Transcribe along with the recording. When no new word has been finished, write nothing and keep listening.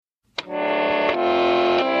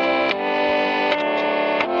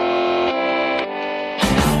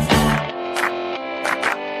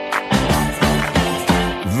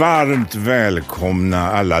Varmt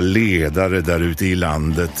välkomna alla ledare där ute i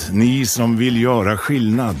landet, ni som vill göra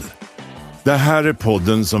skillnad. Det här är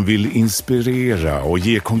podden som vill inspirera och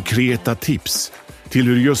ge konkreta tips till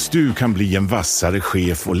hur just du kan bli en vassare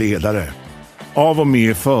chef och ledare. Av och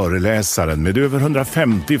med föreläsaren med över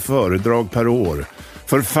 150 föredrag per år,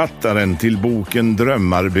 författaren till boken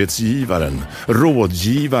Drömarbetsgivaren,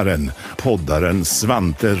 rådgivaren, poddaren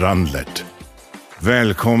Svante Randlert.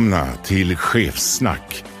 Välkomna till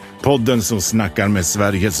Chefssnack, podden som snackar med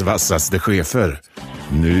Sveriges vassaste chefer.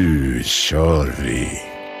 Nu kör vi!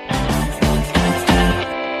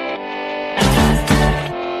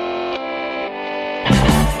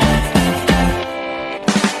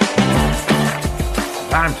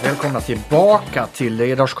 Varmt välkomna tillbaka till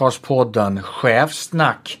Ledarskapspodden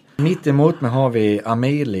Chefssnack. Mitt emot mig har vi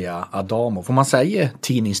Amelia Adamo. Får man säga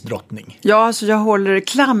tidningsdrottning? Ja, alltså jag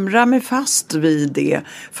klamrar mig fast vid det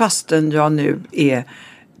fastän jag nu är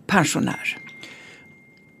pensionär.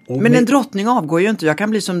 Men en drottning avgår ju inte. Jag kan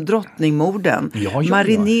bli som drottningmorden. Ja.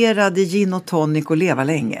 Marinerad i gin och tonic och leva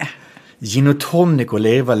länge. Gin och tonic och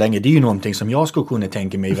leva länge, det är ju någonting som jag skulle kunna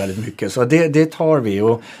tänka mig väldigt mycket. Så det tar vi.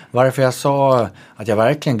 Och varför jag sa att jag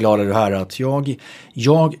verkligen glad är det här att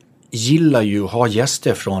jag gillar ju att ha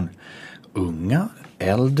gäster från unga,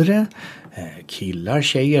 äldre, killar,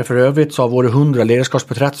 tjejer. För övrigt så har våra 100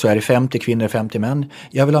 ledarskapsporträtt så är det 50 kvinnor, 50 män.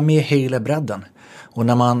 Jag vill ha med hela bredden. Och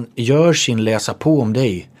när man gör sin läsa på om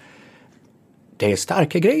dig, det är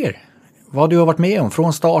starka grejer. Vad du har varit med om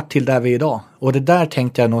från start till där vi är idag. Och det där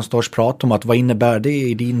tänkte jag någonstans prata om att vad innebär det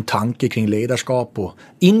i din tanke kring ledarskap och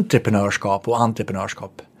entreprenörskap och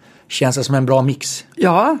entreprenörskap. Känns det som en bra mix?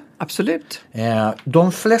 Ja, absolut.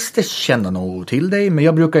 De flesta känner nog till dig, men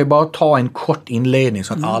jag brukar ju bara ta en kort inledning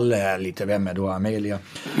så att alla är lite vem är då Amelia.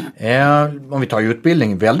 Om vi tar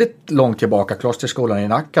utbildning väldigt långt tillbaka, Klosterskolan i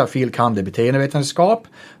Nacka, fil.kand. Beteendevetenskap.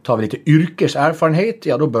 Tar vi lite yrkeserfarenhet,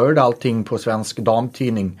 ja då började allting på Svensk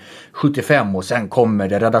Damtidning 75 och sen kommer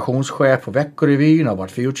det redaktionschef på Veckorevyn, har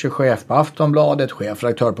varit futurechef på Aftonbladet,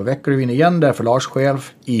 chefredaktör på Veckorevyn igen, där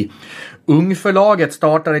förlagschef i Ungförlaget,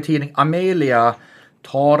 startade i tidning Amelia,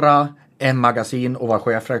 Tara, M-magasin och var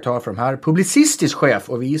chefredaktör för de här. Publicistisk chef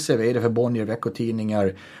och vice vd för Bonnier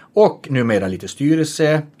veckotidningar och numera lite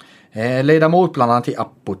styrelse. Ledamot bland annat i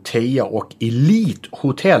Apotea och Elite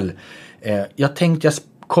Hotel. Jag tänkte jag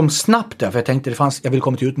kom snabbt där för jag tänkte jag vill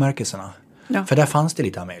komma till utmärkelserna. Ja. För där fanns det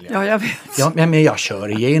lite Amelia. Ja, jag vet. Ja, men jag kör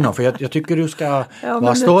igenom för jag tycker du ska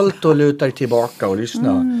vara stolt och luta dig tillbaka och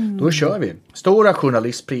lyssna. Då kör vi. Stora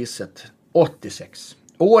journalistpriset 86.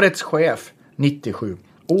 Årets chef 97.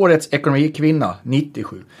 Årets ekonomikvinna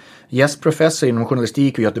 97. Gästprofessor inom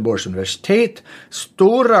journalistik vid Göteborgs universitet.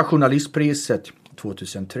 Stora journalistpriset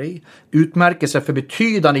 2003. Utmärkelse för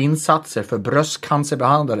betydande insatser för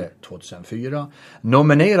bröstcancerbehandlare 2004.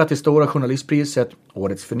 Nominerad till Stora journalistpriset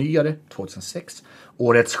Årets förnyare 2006.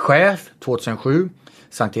 Årets chef 2007.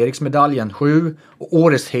 Sankt Eriksmedaljen 7. Och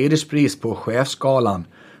årets hederspris på chefsskalan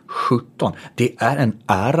 17. Det är en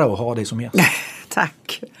ära att ha dig som gäst.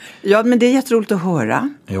 Tack. Ja, men det är jätteroligt att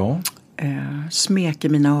höra. Ja. Smek i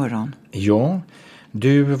mina öron. Ja.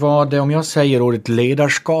 Du, vad om jag säger ordet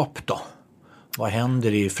ledarskap då? Vad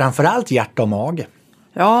händer i framförallt hjärta och mage?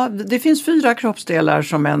 Ja, det finns 4 kroppsdelar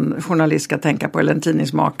som en journalist ska tänka på, eller en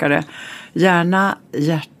tidningsmakare. Hjärna,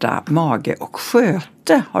 hjärta, mage och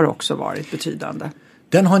sköte har också varit betydande.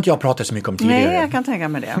 Den har inte jag pratat så mycket om tidigare. Nej, jag kan tänka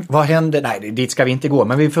mig det. Vad händer? Nej, dit ska vi inte gå.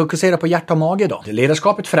 Men vi fokuserar på hjärta och mage då.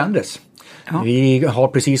 Ledarskapet förändras. Ja. Vi har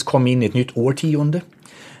precis kommit in i ett nytt årtionde.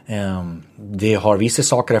 Det har vissa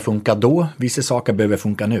saker att funka då. Vissa saker behöver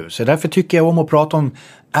funka nu. Så därför tycker jag om att prata om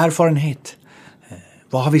erfarenhet.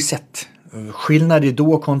 Vad har vi sett? Skillnader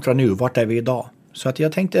då kontra nu. Vart är vi idag? Så att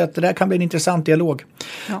jag tänkte att det där kan bli en intressant dialog.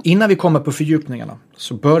 Ja. Innan vi kommer på fördjupningarna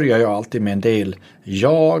så börjar jag alltid med en del.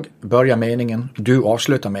 Jag börjar meningen, du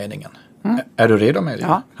avslutar meningen. Är du redo Amelia?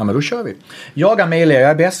 Ja. Ja, men då kör vi. Jag Amelia,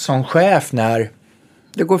 jag är bäst som chef när...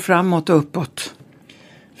 Det går framåt och uppåt.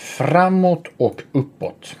 Framåt och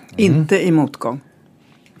uppåt. Inte i motgång.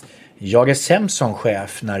 Jag är sämst som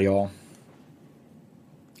chef när jag...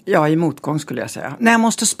 Ja, i motgång skulle jag säga. När jag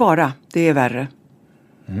måste spara, det är värre.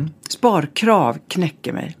 Sparkrav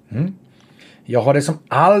knäcker mig. Jag har det som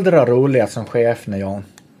allra roligast som chef när jag...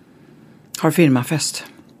 Har firmafest.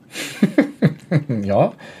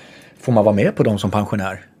 Ja. Får man vara med på dem som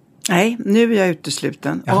pensionär? Nej, nu är jag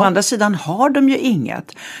utesluten. Jaha. Å andra sidan har de ju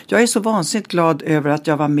inget. Jag är så vansinnigt glad över att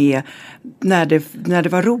jag var med när det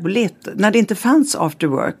var roligt. När det inte fanns after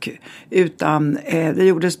work. Utan det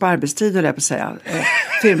gjordes på arbetstid, höll jag på att säga.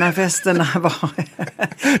 Firmafesterna var...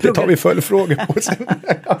 Det tar vi följdfrågor på sen.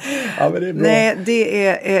 Ja, men det är bra. Nej, det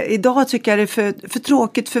är... idag tycker jag det är för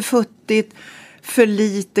tråkigt, för futtigt. För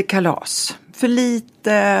lite kalas. För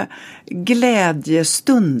lite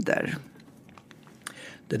glädjestunder.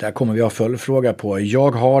 Det där kommer vi ha följdfråga på.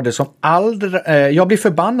 Jag har det som aldrig... jag blir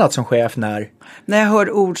förbannad som chef när jag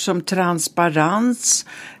hör ord som transparens,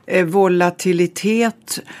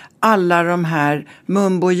 volatilitet, alla de här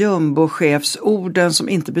mumbo-jumbo-chefsorden som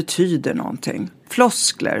inte betyder någonting.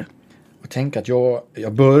 Floskler. Och tänk att jag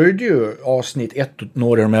började ju avsnitt 1,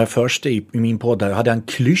 några av de här första i min podd där. Jag hade en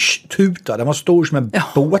klyschtuta. Den var stor som en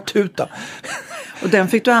båttuta. Och den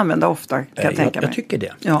fick du använda ofta, kan jag tänka mig. Jag tycker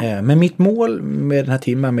det. Ja. Men mitt mål med den här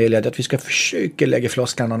timmen, Amelia, är att vi ska försöka lägga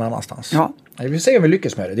flosklarna någon annanstans. Ja. Vi vill se om vi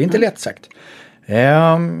lyckas med det. Det är inte lätt sagt.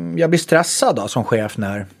 Jag blir stressad då, som chef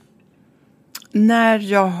när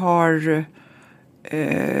jag har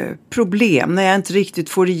problem, när jag inte riktigt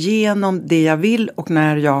får igenom det jag vill och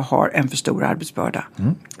när jag har en för stor arbetsbörda.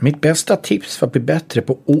 Mitt bästa tips för att bli bättre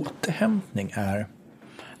på återhämtning är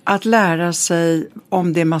att lära sig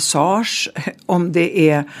om det är massage, om det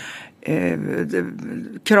är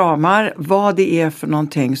kramar, vad det är för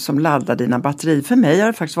någonting som laddar dina batterier. För mig har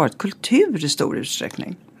det faktiskt varit kultur i stor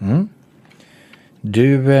utsträckning.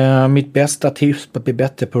 Du, mitt bästa tips på att bli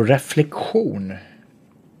bättre på reflektion.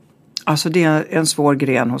 Alltså det är en svår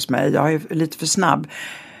gren hos mig. Jag är lite för snabb.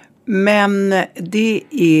 Men det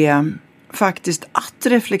är faktiskt att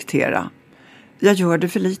reflektera. Jag gör det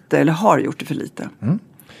för lite, eller har gjort det för lite.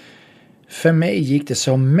 För mig gick det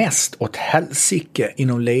som mest åt helsike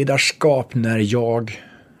inom ledarskap när jag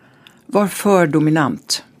var för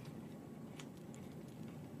dominant.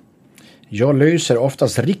 Jag löser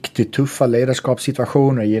oftast riktigt tuffa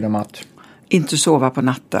ledarskapssituationer genom att inte sova på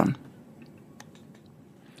natten.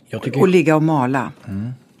 Och ligga och mala.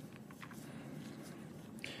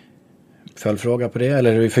 Följdfråga på det,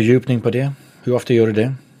 eller fördjupning på det? Hur ofta gör du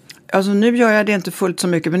det? Alltså nu gör jag det inte fullt så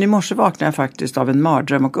mycket, men i morse vaknade jag faktiskt av en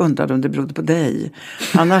mardröm och undrade om det berodde på dig.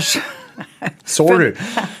 Annars... Sorry.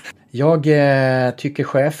 Jag tycker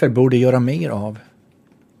chefer borde göra mer av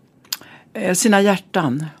sina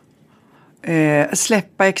hjärtan.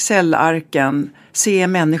 Släppa Excel-arken, se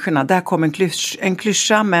människorna. Där kom en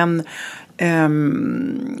klyscha, men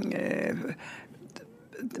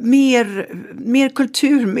mer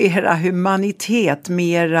kultur, mera humanitet,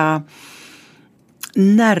 mera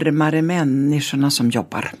närmare människorna som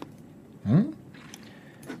jobbar.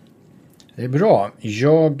 Det är bra.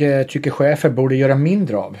 Jag tycker chefer borde göra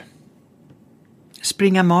mindre av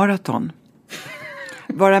springa maraton.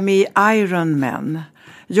 Vara med i Ironman.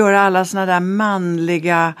 Göra alla såna där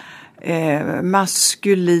manliga,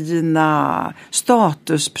 maskulina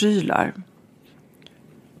statusprylar.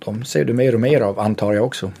 De ser du mer och mer av, antar jag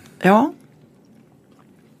också. Ja.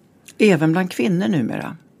 Även bland kvinnor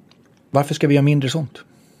numera. Varför ska vi göra mindre sånt?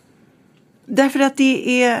 Därför att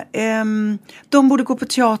det är... de borde gå på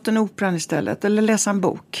teatern och operan istället. Eller läsa en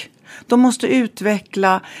bok. De måste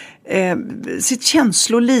utveckla sitt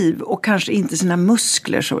känsloliv och kanske inte sina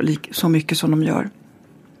muskler så mycket som de gör.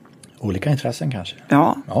 Olika intressen kanske.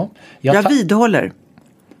 Ja. Jag vidhåller.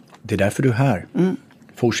 Det är därför du är här.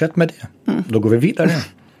 Fortsätt med det. Då går vi vidare.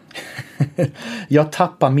 Jag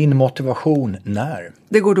tappar min motivation när?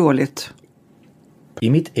 Det går dåligt. I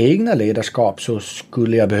mitt egna ledarskap så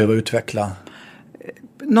skulle jag behöva utveckla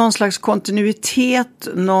någon slags kontinuitet,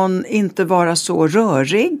 inte vara så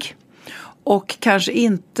rörig och kanske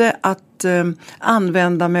inte att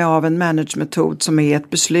använda mig av en managementmetod som är ett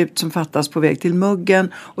beslut som fattas på väg till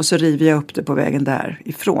muggen och så river jag upp det på vägen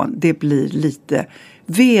därifrån. Det blir lite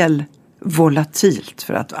väl volatilt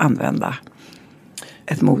för att använda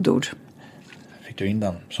ett modord. Fick du in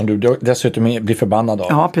den? Som du dessutom blir förbannad av.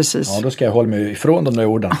 Ja, precis. Ja, då ska jag hålla mig ifrån de där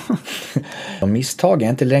orden. De misstag jag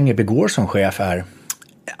inte längre begår som chef är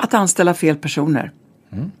att anställa fel personer.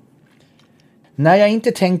 När jag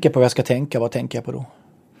inte tänker på vad jag ska tänka, vad tänker jag på då?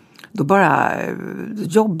 Då bara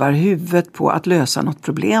jobbar huvudet på att lösa något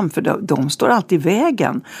problem. För de står alltid i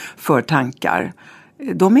vägen för tankar.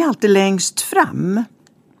 De är alltid längst fram.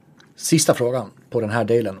 Sista frågan på den här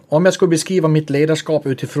delen. Om jag skulle beskriva mitt ledarskap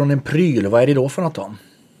utifrån en pryl, vad är det då för något då?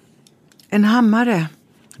 En hammare.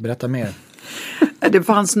 Berätta mer. Det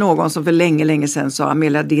fanns någon som för länge sedan sa: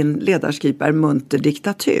 Amelia, din ledarskap är munter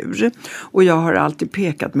diktatur. Och jag har alltid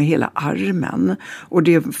pekat med hela armen. Och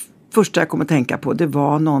det första jag kom att tänka på, det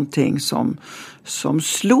var någonting som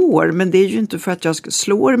slår. Men det är ju inte för att jag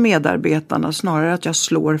slår medarbetarna, snarare att jag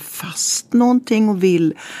slår fast någonting och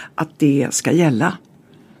vill att det ska gälla.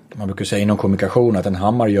 Man brukar säga inom kommunikation att en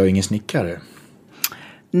hammare gör ingen snickare.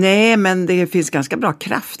 Nej, men det finns ganska bra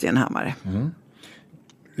kraft i en hammare.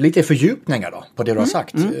 Lite fördjupningar då på det du har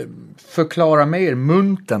sagt. Förklara mer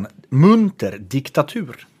munter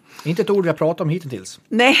diktatur. Inte ett ord vi har pratat om hittills.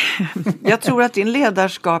 Nej, jag tror att din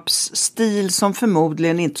ledarskapsstil som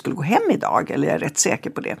förmodligen inte skulle gå hem idag, eller jag är rätt säker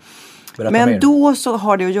på det. Men då så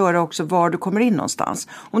har det att göra också var du kommer in någonstans.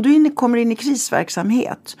 Om du kommer in i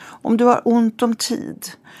krisverksamhet, om du har ont om tid,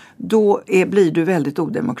 då blir du väldigt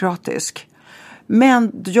odemokratisk.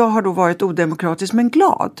 Men jag har då varit odemokratisk men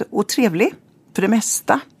glad och trevlig för det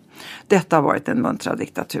mesta. Detta har varit den muntra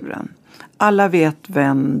diktaturen. Alla vet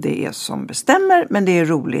vem det är som bestämmer, men det är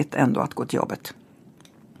roligt ändå att gå till jobbet.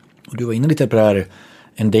 Och du var inne lite på det här,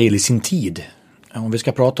 en del i sin tid. Om vi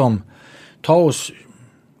ska prata om, ta oss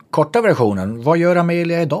korta versionen. Vad gör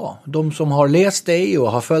Amelia idag? De som har läst dig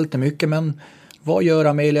och har följt det mycket, men vad gör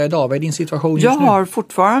Amelia idag? Vad är din situation just nu? Jag har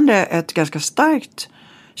fortfarande ett ganska starkt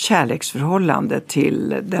kärleksförhållande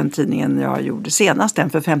till den tidningen jag gjorde senast, den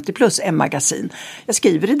för 50+, M-magasin. Jag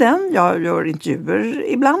skriver i den, jag gör intervjuer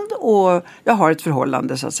ibland och jag har ett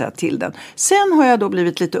förhållande så att säga till den. Sen har jag då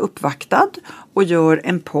blivit lite uppvaktad och gör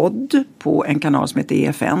en podd på en kanal som heter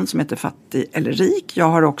EFN som heter Fattig eller rik. Jag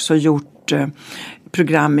har också gjort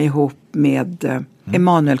program ihop med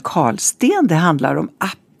Emanuel Karlsten. Det handlar om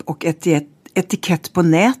app och etikett på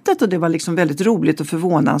nätet och det var liksom väldigt roligt och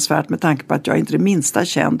förvånansvärt med tanke på att jag inte är det minsta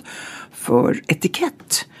känd för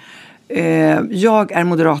etikett. Jag är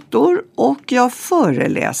moderator och jag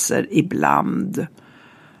föreläser ibland.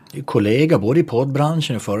 Du är kollega både i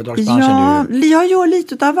poddbranschen och föredragsbranschen. Ja, jag gör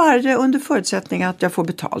lite av varje under förutsättning att jag får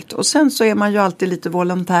betalt. Och sen så är man ju alltid lite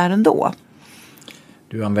volontär ändå.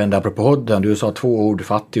 Du använder apropå podden, du sa 2 ord,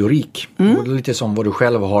 fattig och rik. Det är lite som vad du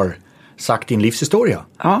själv har sagt din livshistoria.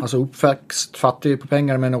 Ja. Alltså uppväxt, fattig på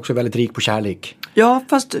pengar men också väldigt rik på kärlek. Ja,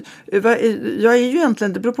 fast jag är ju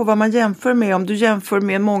egentligen, det beror på vad man jämför med. Om du jämför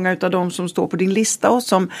med många av de som står på din lista och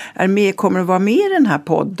som kommer att vara med i den här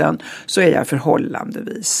podden, så är jag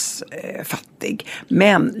förhållandevis fattig.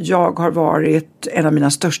 Men jag har varit, en av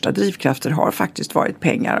mina största drivkrafter har faktiskt varit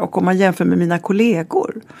pengar. Och om man jämför med mina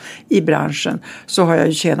kollegor i branschen så har jag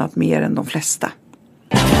ju tjänat mer än de flesta.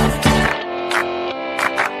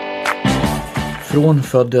 Från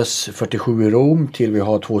föddes 47 i Rom till vi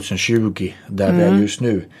har 2020 där vi är just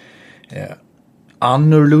nu.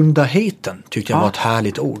 Annorlundaheten tyckte jag var ett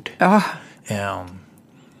härligt ord. Ja.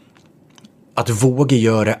 Att våga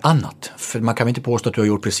göra annat. För man kan inte påstå att du har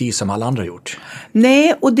gjort precis som alla andra gjort.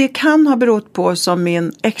 Nej, och det kan ha berott på som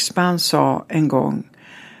min exman sa en gång.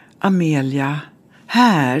 Amelia,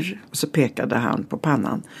 här, och så pekade han på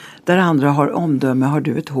pannan. Där andra har omdöme har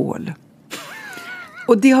du ett hål.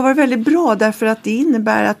 Och det har varit väldigt bra därför att det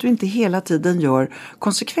innebär att du inte hela tiden gör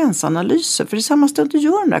konsekvensanalyser. För i samma stund du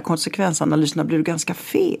gör den där konsekvensanalyserna blir du ganska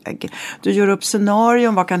feg. Du gör upp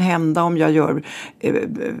scenarion, vad kan hända om jag gör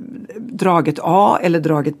draget A eller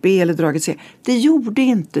draget B eller draget C. Det gjorde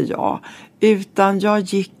inte jag, utan jag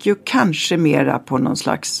gick ju kanske mera på någon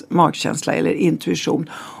slags magkänsla eller intuition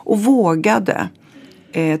och vågade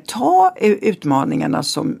ta utmaningarna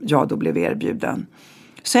som jag då blev erbjuden.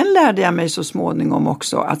 Sen lärde jag mig så småningom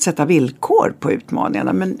också att sätta villkor på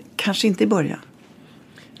utmaningarna, men kanske inte i början.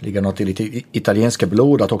 Ligger något i lite italienska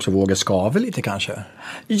blod att också våga skava lite kanske?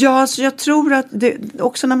 Ja, så jag tror att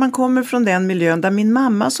också när man kommer från den miljön där min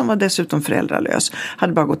mamma, som var dessutom föräldralös,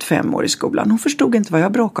 hade bara gått 5 år i skolan. Hon förstod inte vad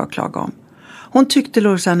jag bråkade och klagade om. Hon tyckte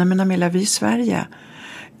då såhär, nej men Amelia, vi är i Sverige.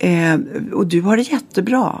 Och du har det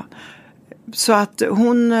jättebra. Så att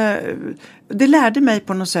det lärde mig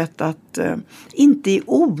på något sätt att inte i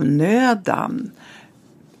onödan,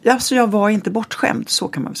 alltså jag var inte bortskämd, så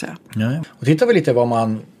kan man säga. Ja. Och tittar vi lite om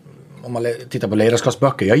man tittar på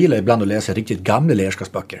ledarskapsböcker, jag gillar ibland att läsa riktigt gamla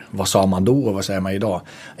ledarskapsböcker. Vad sa man då och vad säger man idag?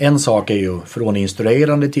 En sak är ju från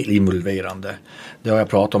instruerande till involverande. Det har jag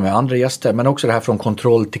pratat om med andra gäster, men också det här från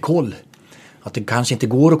kontroll till koll. Att det kanske inte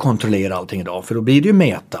går att kontrollera allting idag, för då blir det ju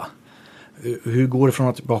meta. Hur går det från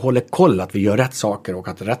att bara hålla koll att vi gör rätt saker och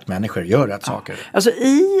att rätt människor gör rätt saker? Alltså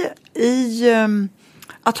i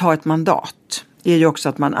att ha ett mandat är ju också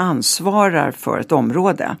att man ansvarar för ett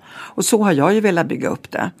område. Och så har jag ju velat bygga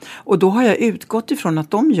upp det. Och då har jag utgått ifrån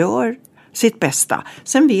att de gör sitt bästa.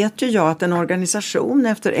 Sen vet ju jag att en organisation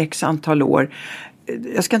efter x antal år,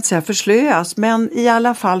 jag ska inte säga förslöas, men i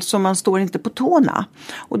alla fall så man står inte på tårna.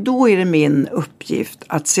 Och då är det min uppgift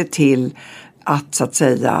att se till att så att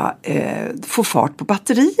säga få fart på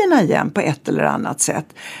batterierna igen på ett eller annat sätt.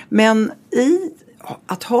 Men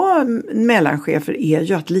att ha mellanchefer är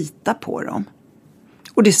ju att lita på dem.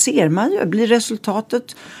 Och det ser man ju. Blir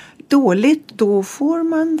resultatet dåligt, då får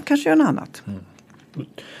man kanske göra något annat.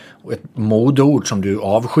 Och ett modeord som du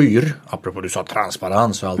avskyr, apropå du sa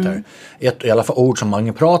transparens och allt det här. Ett i alla fall ord som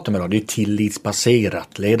många pratar med då, det är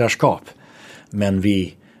tillitsbaserat ledarskap. Men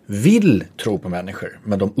vi vill tro på människor,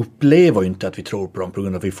 men de upplever ju inte att vi tror på dem på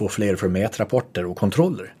grund av att vi får fler mätrapporter och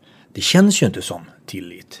kontroller. Det känns ju inte som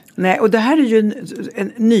tillit. Nej, och det här är ju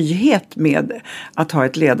en nyhet med att ha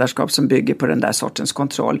ett ledarskap som bygger på den där sortens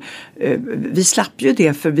kontroll. Vi slapp ju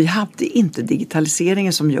det för vi hade inte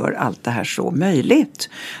digitaliseringen som gör allt det här så möjligt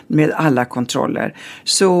med alla kontroller.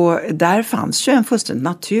 Så där fanns ju en fullständigt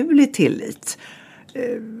naturlig tillit.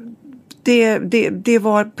 Det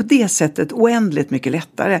var på det sättet oändligt mycket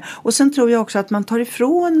lättare. Och sen tror jag också att man tar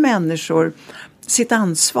ifrån människor sitt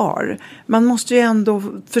ansvar. Man måste ju ändå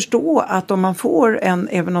förstå att om man får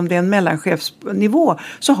även om det är en mellanchefsnivå,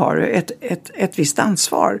 så har du ett visst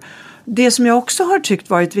ansvar. Det som jag också har tyckt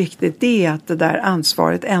varit viktigt, det är att det där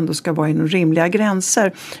ansvaret ändå ska vara inom rimliga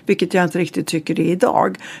gränser, vilket jag inte riktigt tycker det är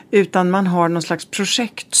idag. Utan man har någon slags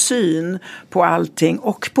projektsyn på allting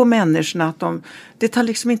och på människorna, att det tar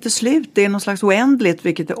liksom inte slut. Det är någon slags oändligt,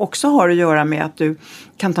 vilket det också har att göra med att du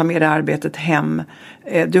kan ta med dig arbetet hem.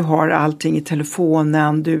 Du har allting i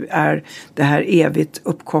telefonen, du är det här evigt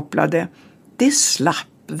uppkopplade. Det slapp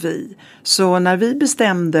vi. Så när vi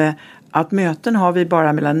bestämde att möten har vi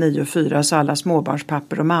bara mellan 9 och 4, så alla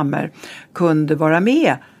småbarnspapper och mammor kunde vara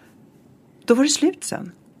med, då var det slut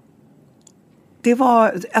sen. Det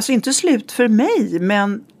var alltså inte slut för mig,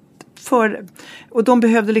 men och de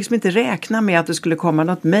behövde liksom inte räkna med att det skulle komma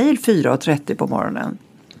något mejl 4:30 på morgonen.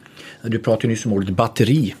 Du pratade ju nyss om ordet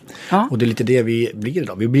batteri. Ja. Och det är lite det vi blir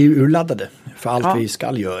idag. Vi blir urladdade för allt vi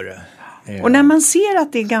ska göra. Och när man ser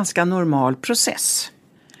att det är en ganska normal process.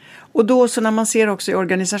 Och då så när man ser också i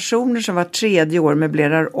organisationer som var 3:e år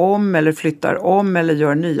möblerar om eller flyttar om eller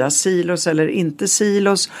gör nya silos eller inte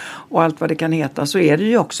silos och allt vad det kan heta, så är det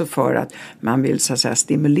ju också för att man vill så att säga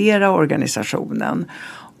stimulera organisationen.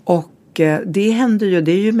 Och det händer ju,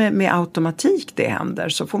 det är ju med automatik det händer.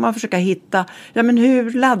 Så får man försöka hitta, men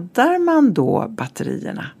hur laddar man då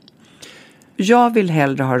batterierna? Jag vill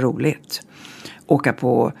hellre ha roligt. Åka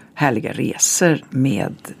på härliga resor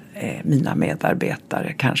med mina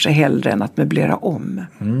medarbetare. Kanske hellre än att möblera om.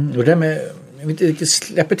 Och det med, jag vill inte riktigt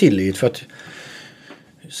släppa till lite för att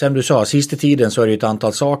som du sa, sista tiden så är det ett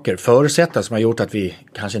antal saker, förutsättningar som har gjort att vi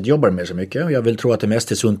kanske inte jobbar med så mycket. Och jag vill tro att det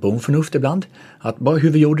mest är sunt bondförnuft ibland. Att bara hur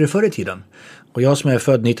vi gjorde det förr i tiden. Och jag som är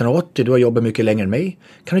född 1980, du har jobbat mycket längre än mig.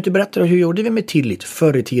 Kan du inte berätta hur gjorde vi med tillit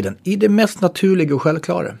förr i tiden? I det mest naturliga och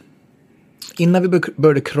självklara. Innan vi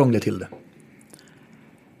började krångla till det.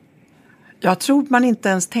 Jag tror man inte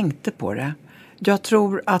ens tänkte på det. Jag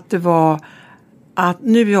tror att det var att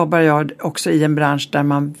nu jobbar jag också i en bransch där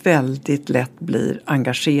man väldigt lätt blir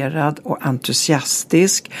engagerad och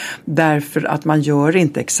entusiastisk, därför att man gör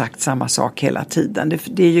inte exakt samma sak hela tiden.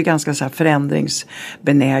 Det är ju ganska så här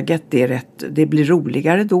förändringsbenäget, det blir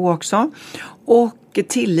roligare då också. Och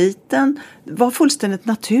tilliten var fullständigt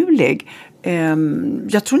naturlig.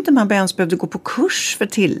 Jag tror inte man ens behövde gå på kurs för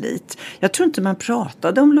tillit. Jag tror inte man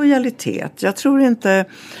pratade om lojalitet. Jag tror inte...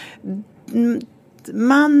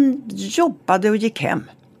 Man jobbade och gick hem.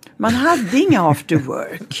 Man hade inga after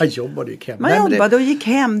work. Man jobbade och gick hem. Man jobbade och gick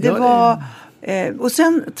hem. Och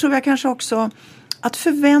sen tror jag kanske också att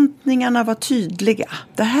förväntningarna var tydliga.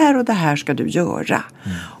 Det här och det här ska du göra.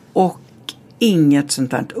 Och inget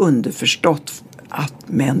sånt där underförstått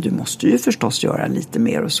men du måste ju förstås göra lite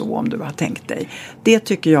mer och så om du har tänkt dig. Det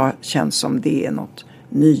tycker jag känns som det är något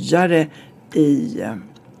nyare i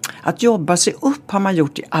att jobba sig upp har man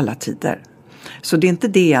gjort i alla tider. Så det är inte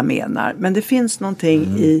det jag menar. Men det finns någonting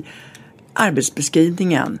i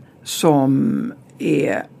arbetsbeskrivningen som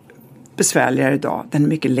är besvärligare idag. Den är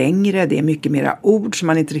mycket längre, det är mycket mera ord som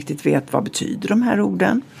man inte riktigt vet vad betyder de här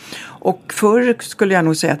orden. Och förr skulle jag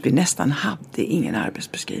nog säga att vi nästan hade ingen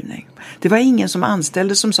arbetsbeskrivning. Det var ingen som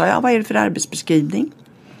anställde som sa, vad är det för arbetsbeskrivning?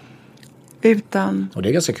 Och det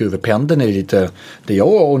är ganska kul, för pendeln är lite, det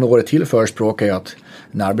jag och några till förespråkar är att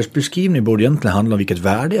en arbetsbeskrivning borde egentligen handla om vilket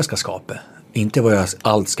värde jag ska skapa. Inte vad jag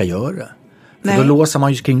allt ska göra. För då låser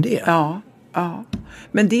man ju kring det. Ja.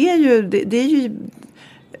 Men det är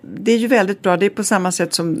ju väldigt bra. Det är på samma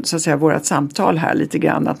sätt som så att säga vårat samtal här lite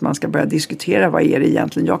grann. Att man ska börja diskutera vad är det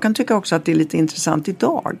egentligen. Jag kan tycka också att det är lite intressant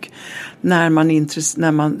idag. När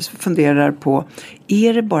man funderar på,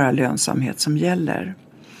 är det bara lönsamhet som gäller?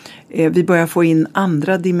 Vi börjar få in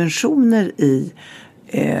andra dimensioner i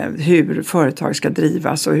hur företag ska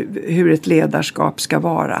drivas och hur ett ledarskap ska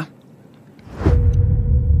vara.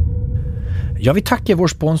 Jag vill tacka vår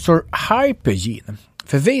sponsor Hypergene.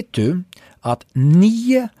 För vet du att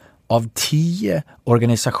 9 av 10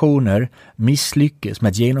 organisationer misslyckas med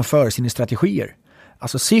att genomföra sina strategier?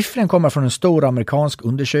 Alltså siffran kommer från en stor amerikansk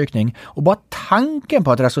undersökning och bara tanken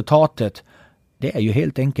på att resultatet, det är ju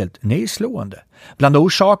helt enkelt nedslående. Bland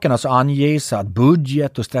orsakerna så anges att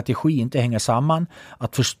budget och strategi inte hänger samman,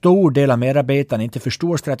 att för stor del av medarbetarna inte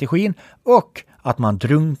förstår strategin och att man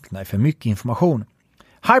drunknar i för mycket information.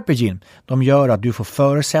 Hypergene, de gör att du får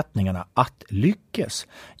förutsättningarna att lyckas.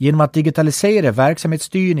 Genom att digitalisera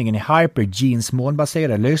verksamhetsstyrningen i Hypergenes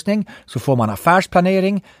molnbaserade lösning så får man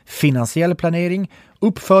affärsplanering, finansiell planering,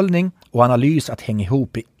 uppföljning och analys att hänga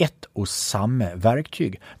ihop i ett och samma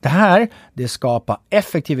verktyg. Det här, det skapar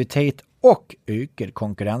effektivitet och ökar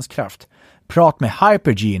konkurrenskraft. Prat med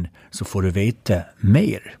Hypergene så får du veta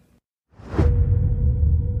mer.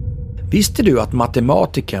 Visste du att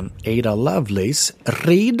matematikern Ada Lovelace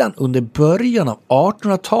redan under början av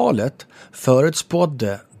 1800-talet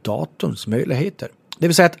förutspådde datorns möjligheter? Det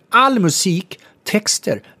vill säga att all musik,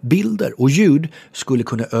 texter, bilder och ljud skulle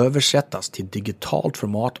kunna översättas till digitalt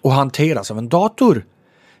format och hanteras av en dator.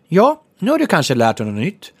 Ja, nu har du kanske lärt dig något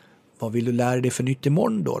nytt. Vad vill du lära dig för nytt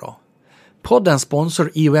imorgon då? Poddens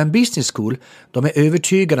sponsor IOM Business School, de är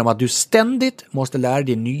övertygade om att du ständigt måste lära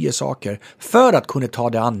dig nya saker för att kunna ta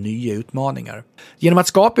dig an nya utmaningar. Genom att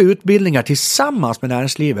skapa utbildningar tillsammans med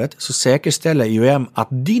näringslivet så säkerställer IOM att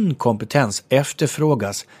din kompetens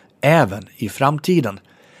efterfrågas även i framtiden.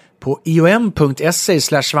 På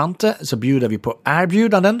iom.se/Svante så bjuder vi på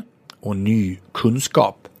erbjudanden och ny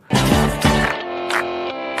kunskap.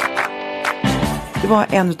 Det var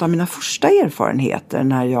en av mina första erfarenheter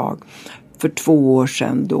när jag för 2 år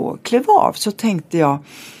sedan då klev av. Så tänkte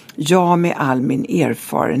jag med all min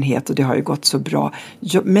erfarenhet, och det har ju gått så bra,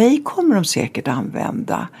 mig kommer de säkert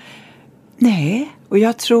använda. Nej, och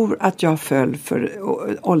jag tror att jag föll för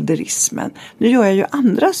ålderismen. Nu gör jag ju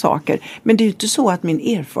andra saker, men det är ju inte så att min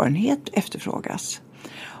erfarenhet efterfrågas.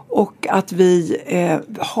 Och att vi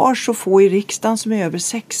har så få i riksdagen som är över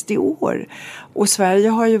 60 år. Och Sverige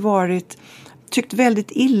har ju tyckt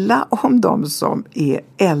väldigt illa om de som är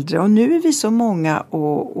äldre. Och nu är vi så många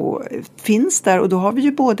och finns där. Och då har vi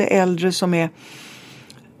ju både äldre som är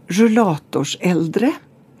rullatorsäldre.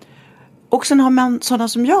 Och sen har man sådana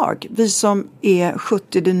som jag. Vi som är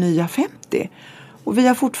 70, det nya 50. Och vi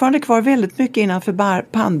har fortfarande kvar väldigt mycket innanför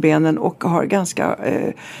pannbenen och har ganska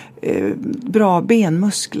bra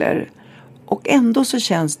benmuskler. Och ändå så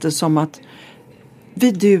känns det som att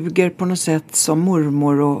vi duger på något sätt som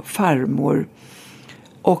mormor och farmor.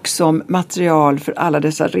 Och som material för alla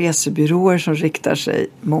dessa resebyråer som riktar sig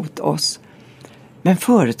mot oss. Men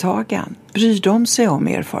företagen, bryr de sig om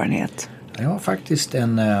erfarenhet? Jag har faktiskt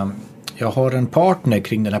jag har en partner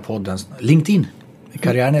kring den här podden, LinkedIn,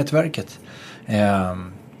 karriärnätverket,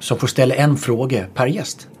 som får ställa en fråga per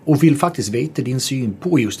gäst och vill faktiskt veta din syn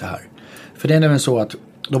på just det här. För det är nämligen så att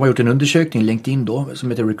de har gjort en undersökning, LinkedIn då, som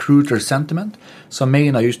heter Recruiter Sentiment, som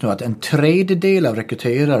menar just nu att 1/3 av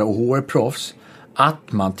rekryterare och HR-proffs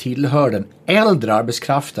att man tillhör den äldre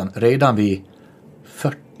arbetskraften redan vid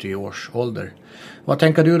 40 års ålder. Vad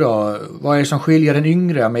tänker du då? Vad är det som skiljer den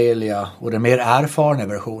yngre Amelia och den mer erfarna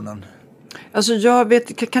versionen? Alltså jag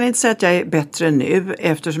kan inte säga att jag är bättre nu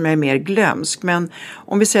eftersom jag är mer glömsk. Men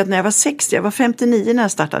om vi säger att när jag var 60, jag var 59 när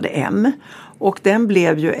jag startade M. Och den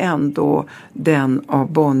blev ju ändå den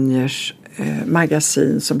av Bonniers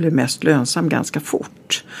magasin som blev mest lönsam ganska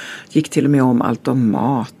fort. Gick till och med om allt om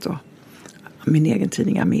mat och min egen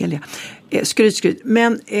tidning Amelia. Skryt.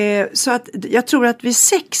 Men så att jag tror att vid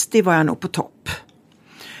 60 var jag nog på topp.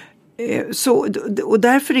 Och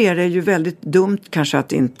därför är det ju väldigt dumt kanske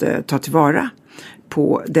att inte ta tillvara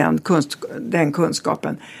på den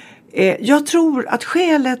kunskapen. Jag tror att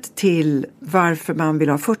skälet till varför man vill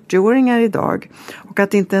ha 40-åringar idag och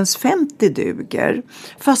att inte ens 50 duger,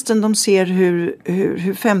 fastän de ser hur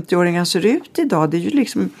 50-åringar ser ut idag, det är ju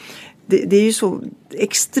liksom det är ju så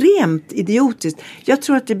extremt idiotiskt. Jag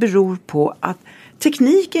tror att det beror på att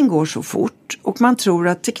tekniken går så fort och man tror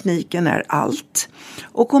att tekniken är allt.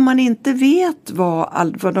 Och om man inte vet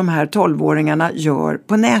vad de här 12-åringarna gör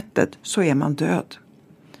på nätet så är man död.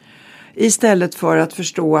 Istället för att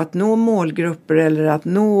förstå att nå målgrupper eller att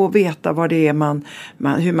veta vad det är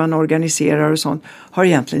hur man organiserar och sånt har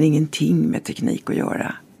egentligen ingenting med teknik att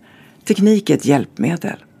göra. Teknik är ett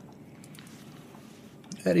hjälpmedel.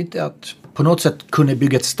 Är det inte att på något sätt kunna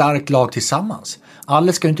bygga ett starkt lag tillsammans?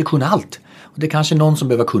 Alla ska ju inte kunna allt. Och det är kanske någon som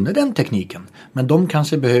behöver kunna den tekniken. Men de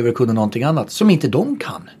kanske behöver kunna någonting annat som inte de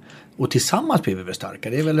kan. Och tillsammans blir vi starka.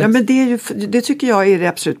 Det är väl Ja, men det tycker jag är det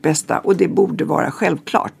absolut bästa och det borde vara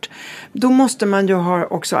självklart. Då måste man ju ha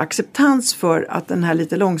också acceptans för att den här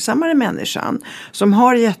lite långsammare människan som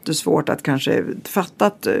har jättesvårt att kanske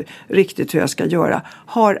fattat riktigt hur jag ska göra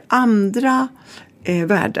har andra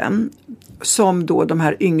värden som då de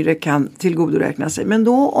här yngre kan tillgodoräkna sig. Men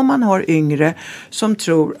då om man har yngre som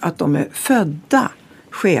tror att de är födda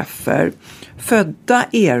chefer, födda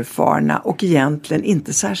erfarna och egentligen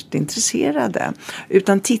inte särskilt intresserade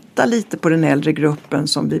utan titta lite på den äldre gruppen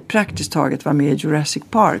som vi praktiskt taget var med i Jurassic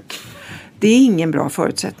Park. Det är ingen bra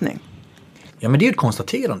förutsättning. Ja, men det är ett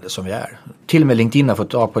konstaterande som vi är. Till och med LinkedIn har fått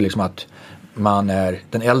ta på liksom att man är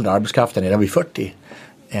den äldre arbetskraften redan vid 40.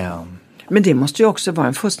 Men det måste ju också vara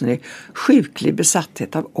en fullständig sjuklig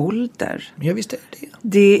besatthet av ålder. Ja, visst är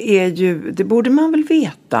det. Det borde man väl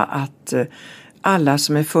veta att alla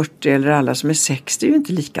som är 40 eller alla som är 60 är ju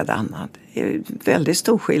inte likadana. Det är väldigt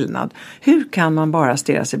stor skillnad. Hur kan man bara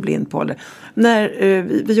stirra sig blind på det? När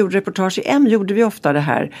vi gjorde reportage i M gjorde vi ofta det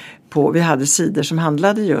här vi hade sidor som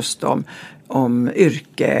handlade just om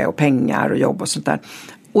yrke och pengar och jobb och sånt där.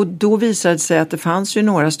 Och då visade det sig att det fanns ju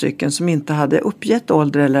några stycken som inte hade uppgett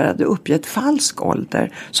ålder eller hade uppgett falsk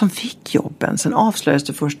ålder som fick jobben. Sen avslöjades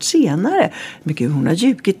det först senare. Men hon har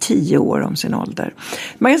ljugit 10 år om sin ålder.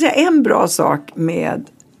 Man kan säga en bra sak med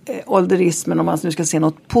ålderismen, om man nu ska se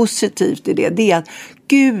något positivt i det är att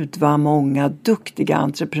gud vad många duktiga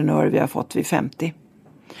entreprenörer vi har fått vid 50.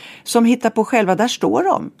 Som hittar på själva, där står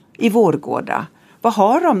de i Vårgårda. Vad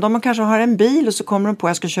har de? De kanske har en bil och så kommer de på att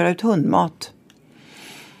jag ska köra ut hundmat.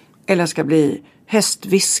 Eller jag ska bli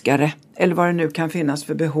hästviskare. Eller vad det nu kan finnas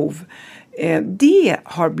för behov. Det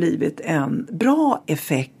har blivit en bra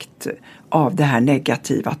effekt av det här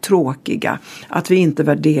negativa, tråkiga. Att vi inte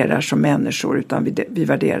värderar som människor utan vi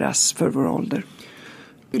värderas för vår ålder.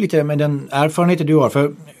 Lite med den erfarenheten du har.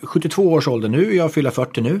 För 72 års ålder nu, jag fyller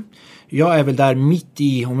 40 nu. Jag är väl där mitt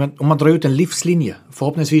i, om man drar ut en livslinje.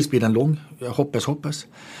 Förhoppningsvis blir den lång, jag hoppas.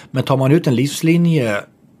 Men tar man ut en livslinje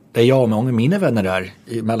där jag och många av mina vänner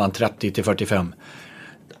är mellan 30 till 45.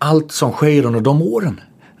 Allt som sker under de åren.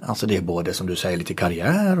 Alltså det är både som du säger lite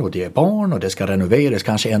karriär och det är barn och det ska renoveras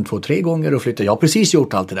kanske 1, 2, 3 gånger och flytta. Jag har precis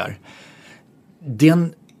gjort allt det där.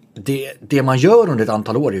 Det man gör under ett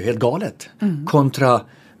antal år är ju helt galet. Kontra,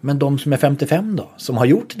 men de som är 55 då, som har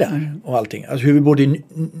gjort det där och allting. Alltså hur vi borde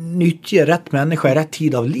nyttja rätt människa i rätt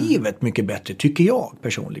tid av livet mycket bättre, tycker jag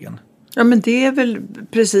personligen. Ja, men det är väl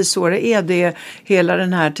precis så det är. Hela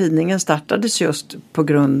den här tidningen startades just på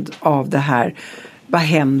grund av det här. Vad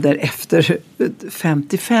händer efter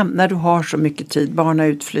 55 när du har så mycket tid, barn är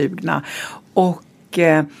utflugna och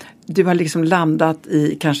du har liksom landat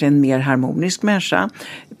i kanske en mer harmonisk människa.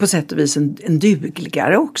 På sätt och vis en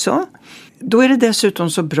dugligare också. Då är det dessutom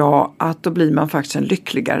så bra att då blir man faktiskt en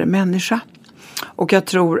lyckligare människa. Och jag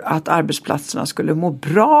tror att arbetsplatserna skulle må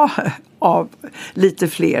bra av lite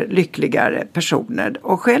fler lyckligare personer.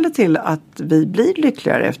 Och skälet till att vi blir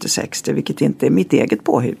lyckligare efter 60, vilket inte är mitt eget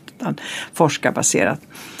påhitt utan forskarbaserat,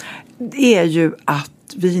 är ju att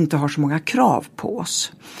vi inte har så många krav på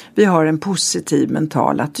oss. Vi har en positiv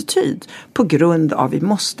mental attityd på grund av att vi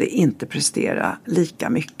måste inte prestera lika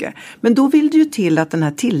mycket. Men då vill det ju till att den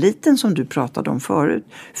här tilliten som du pratade om förut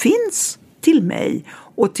finns till mig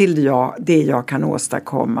och till det jag kan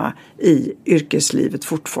åstadkomma i yrkeslivet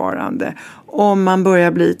fortfarande. Om man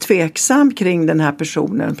börjar bli tveksam kring den här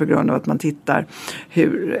personen på grund av att man tittar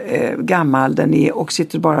hur gammal den är och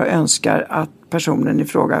sitter bara och önskar att personen i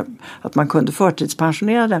fråga, att man kunde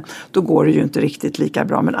förtidspensionera den, då går det ju inte riktigt lika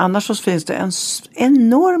bra. Men annars så finns det en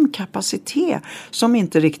enorm kapacitet som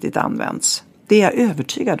inte riktigt används. Det är jag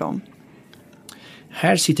övertygad om.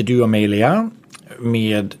 Här sitter du, Amelia,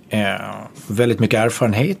 med väldigt mycket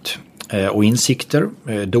erfarenhet och insikter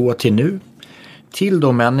då till nu. Till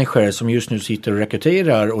de människor som just nu sitter och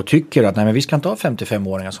rekryterar och tycker att nej, men vi ska inte ha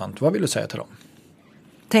 55-åringar och sånt. Vad vill du säga till dem?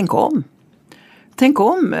 Tänk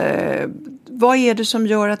om. Vad är det som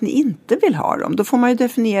gör att ni inte vill ha dem? Då får man ju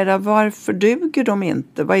definiera varför duger de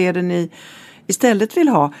inte. Vad är det ni istället vill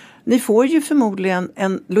ha? Ni får ju förmodligen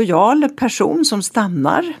en lojal person som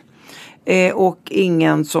stannar. Och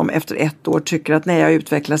ingen som efter 1 år tycker att nej, jag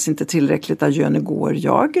utvecklas inte tillräckligt, adjö, nu går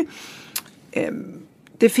jag.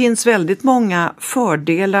 Det finns väldigt många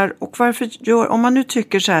fördelar och om man nu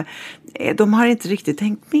tycker så här, de har inte riktigt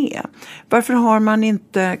tänkt med. Varför har man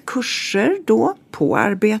inte kurser då på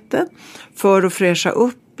arbetet för att fräscha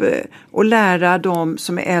upp och lära de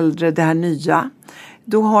som är äldre det här nya?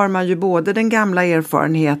 Då har man ju både den gamla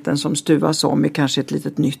erfarenheten som stuvas om i kanske ett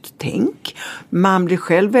litet nytt tänk. Man blir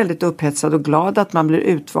själv väldigt upphetsad och glad att man blir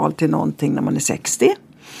utvald till någonting när man är 60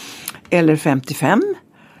 eller 55.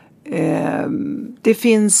 Det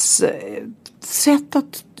finns sätt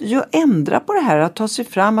att ändra på det här, att ta sig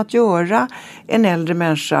fram, att göra en äldre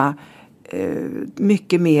människa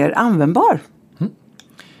mycket mer användbar.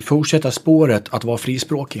 Fortsätta spåret att vara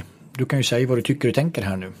frispråkig. Du kan ju säga vad du tycker och tänker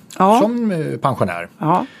här nu. Ja. Som pensionär.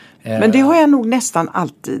 Ja, men det har jag nog nästan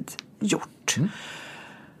alltid gjort.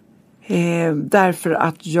 Därför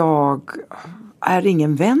att jag är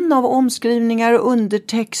ingen vän av omskrivningar och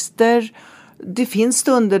undertexter. Det finns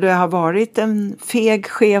stunder då jag har varit en feg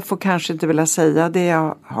chef och kanske inte vilja säga det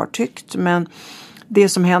jag har tyckt. Men det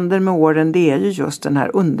som händer med åren, det är ju just den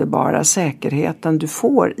här underbara säkerheten du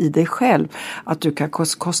får i dig själv. Att du kan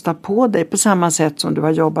kosta på dig på samma sätt som du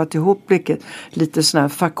har jobbat ihop lite sån här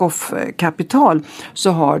fuck off-kapital. Så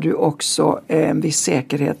har du också en viss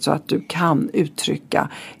säkerhet så att du kan uttrycka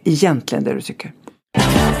egentligen det du tycker.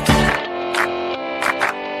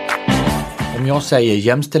 Om jag säger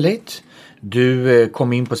jämställdhet. Du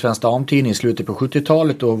kom in på Svensk Damtidning i slutet på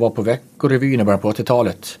 70-talet och var på Veckorevyn i början på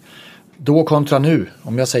 80-talet. Då kontra nu,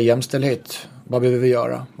 om jag säger jämställdhet, vad behöver vi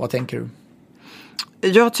göra? Vad tänker du?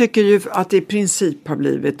 Jag tycker ju att det i princip har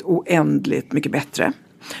blivit oändligt mycket bättre.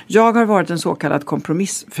 Jag har varit en så kallad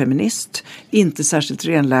kompromissfeminist, inte särskilt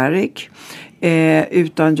renlärig.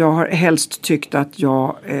 Utan jag har helst tyckt att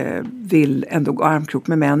jag vill ändå gå armkrok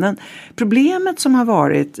med männen. Problemet som har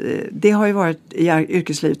varit, det har ju varit i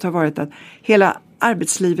yrkeslivet, har varit att hela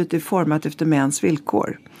arbetslivet är format efter mäns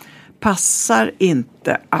villkor. Passar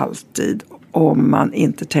inte alltid om man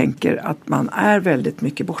inte tänker att man är väldigt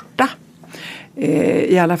mycket borta.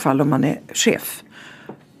 I alla fall om man är chef.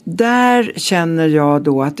 Där känner jag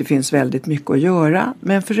då att det finns väldigt mycket att göra.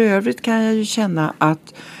 Men för övrigt kan jag ju känna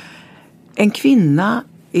att en kvinna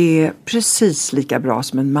är precis lika bra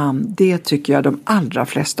som en man. Det tycker jag de allra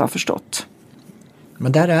flesta har förstått.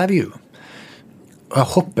 Men där är vi ju. Jag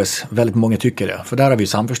hoppas väldigt många tycker det. För där har vi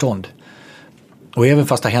samförstånd. Och även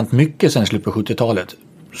fast det har hänt mycket sedan slutet på 70-talet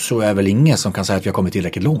så är väl ingen som kan säga att vi har kommit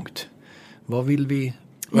tillräckligt långt. Vad vill vi?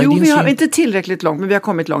 Jo, vi har inte tillräckligt långt, men vi har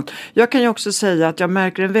kommit långt. Jag kan ju också säga att jag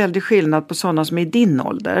märker en väldig skillnad på sådana som är i din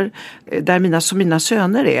ålder. Där mina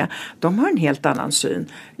söner är. De har en helt annan syn.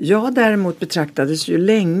 Jag däremot betraktades ju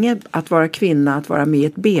länge att vara kvinna, att vara med i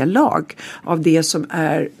ett B-lag av det som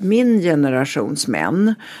är min generations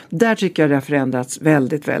män. Där tycker jag det har förändrats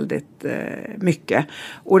väldigt, väldigt mycket.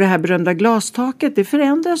 Och det här berömda glastaket, det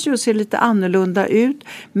förändras ju och ser lite annorlunda ut.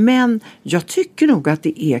 Men jag tycker nog att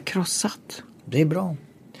det är krossat. Det är bra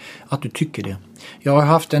att du tycker det. Jag har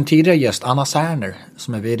haft en tidigare gäst, Anna Särner,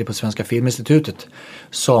 som är vd på Svenska Filminstitutet,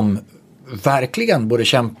 som verkligen både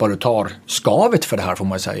kämpar och tar skavet för det här får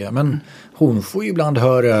man säga. Men hon får ju ibland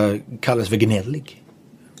höra kallas för gnällig.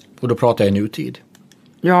 Och då pratar jag i nutid.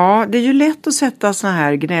 Ja, det är ju lätt att sätta såna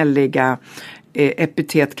här gnälliga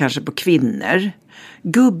epitet kanske på kvinnor.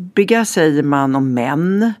 Gubbiga säger man om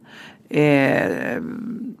män.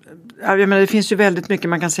 Jag menar, det finns ju väldigt mycket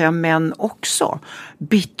man kan säga om män också.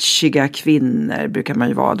 Bitchiga kvinnor brukar man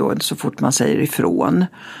ju vara då så fort man säger ifrån.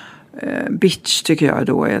 Bitch tycker jag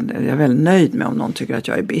då är jag väldigt nöjd med om någon tycker att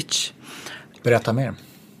jag är bitch. Berätta mer.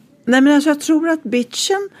 Nej, men alltså jag tror att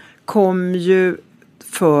bitchen kom ju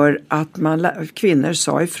för att kvinnor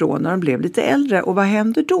sa ifrån när de blev lite äldre. Och vad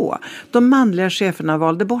hände då? De manliga cheferna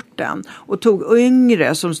valde bort den och tog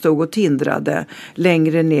yngre som stod och tindrade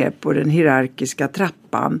längre ner på den hierarkiska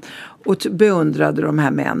trappan och beundrade de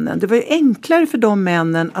här männen. Det var ju enklare för de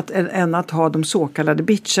männen än att ha de så kallade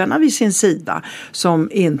bitcharna vid sin sida som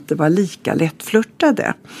inte var lika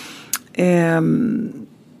lättflörtade.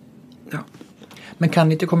 Ja. Men kan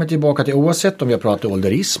ni inte komma tillbaka till, oavsett om vi pratar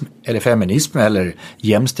ålderism eller feminism eller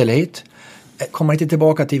jämställdhet, kommer inte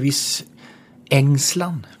tillbaka till viss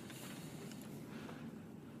ängslan?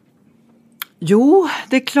 Jo,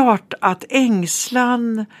 det är klart att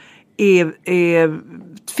ängslan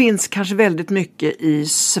finns kanske väldigt mycket i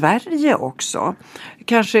Sverige också.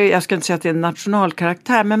 Kanske, jag ska inte säga att det är en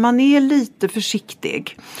nationalkaraktär, men man är lite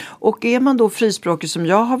försiktig. Och är man då frispråkig som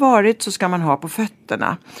jag har varit så ska man ha på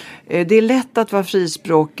fötterna. Det är lätt att vara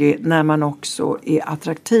frispråkig när man också är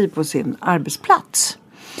attraktiv på sin arbetsplats.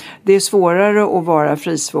 Det är svårare att vara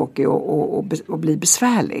frispråkig och bli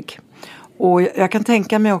besvärlig. Och jag kan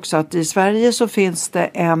tänka mig också att i Sverige så finns det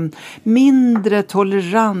en mindre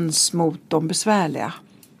tolerans mot de besvärliga.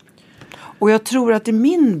 Och jag tror att i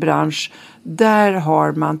min bransch, där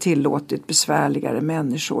har man tillåtit besvärligare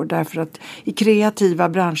människor. Därför att i kreativa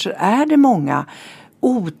branscher är det många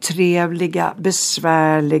otrevliga,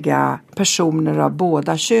 besvärliga personer av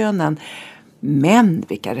båda könen. Men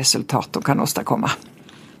vilka resultat de kan åstadkomma.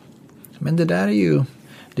 Men det där är ju...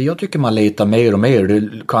 Det jag tycker man letar mer och mer, det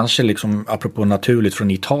kanske liksom apropå naturligt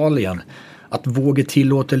från Italien, att våga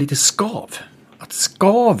tillåta lite skav. Att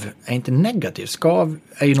skav är inte negativt. Skav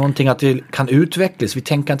är ju någonting att det kan utvecklas. Vi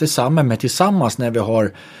tänker inte samma, men tillsammans när vi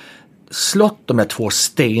har slått de här 2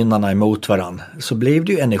 stenarna emot varandra så blev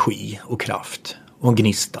det ju energi och kraft och en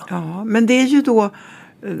gnista. Ja, men det är ju då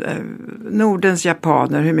Nordens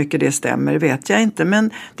japaner, hur mycket det stämmer vet jag inte.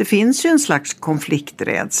 Men det finns ju en slags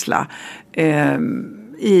konflikträdsla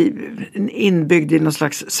inbyggd i någon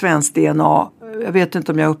slags svensk DNA. Jag vet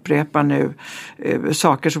inte om jag upprepar nu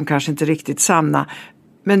saker som kanske inte är riktigt sanna.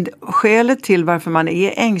 Men skälet till varför man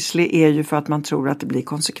är ängslig är ju för att man tror att det blir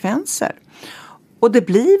konsekvenser. Och det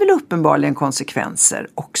blir väl uppenbarligen konsekvenser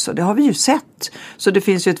också. Det har vi ju sett. Så det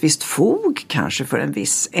finns ju ett visst fog kanske för en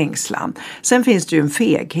viss ängslan. Sen finns det ju en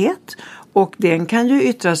feghet. Och den kan ju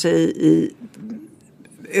yttra sig i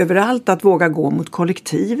överallt, att våga gå mot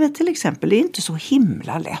kollektivet till exempel. Det är inte så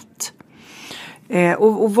himla lätt.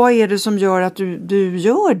 Och vad är det som gör att du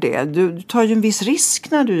gör det? Du tar ju en viss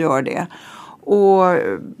risk när du gör det. Och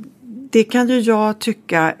det kan ju jag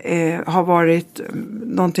tycka har varit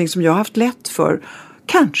någonting som jag har haft lätt för.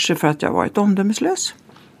 Kanske för att jag har varit omdömeslös.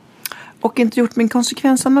 Och inte gjort min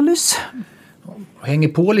konsekvensanalys. Hänger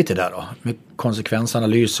på lite där då. Med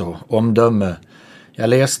konsekvensanalys och omdöme. Jag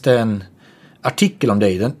läste en artikel om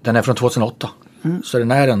dig. Den är från 2008. Så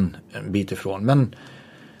den är en bit ifrån. Men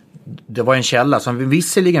det var en källa som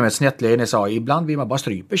visserligen med snett ledning sa ibland vill man bara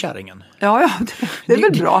strypa kärringen. Ja, det är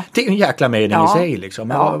väl bra. Det är en jäkla mening i sig liksom.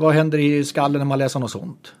 Men Ja. vad händer i skallen när man läser något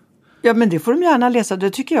sånt? Ja, men det får de gärna läsa. Det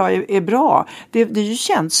tycker jag är bra. Det är ju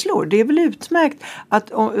känslor. Det är väl utmärkt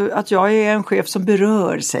att jag är en chef som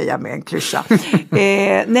berör, säger jag med en klyscha.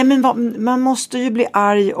 Nej, men man måste ju bli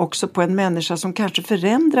arg också på en människa som kanske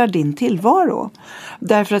förändrar din tillvaro.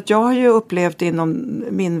 Därför att jag har ju upplevt inom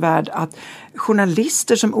min värld att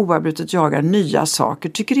journalister som oavbrutet jagar nya saker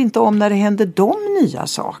tycker inte om när det händer de nya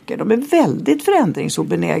saker. De är väldigt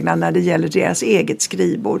förändringsobenägna när det gäller deras eget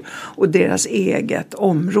skrivbord och deras eget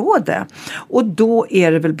område. Och då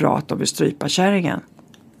är det väl bra att de vill strypa kärringen.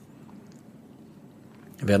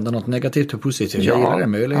 Vända något negativt till positivt. Ja. Jag gillar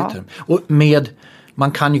den möjligheten. Ja. Och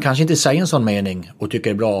man kan ju kanske inte säga en sån mening och tycka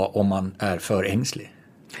det är bra om man är för ängslig.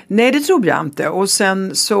 Nej, det tror jag inte. Och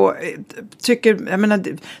sen så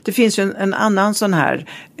det finns ju en annan sån här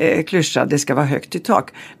klyscha, det ska vara högt i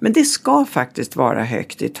tak. Men det ska faktiskt vara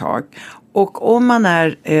högt i tak. Och om man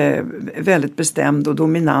är väldigt bestämd och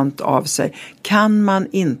dominant av sig kan man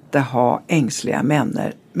inte ha ängsliga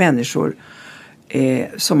människor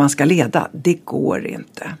som man ska leda. Det går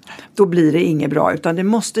inte. Då blir det inget bra, utan det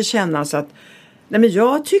måste kännas att nej, men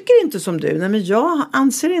jag tycker inte som du. Nej, men jag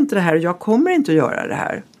anser inte det här och jag kommer inte att göra det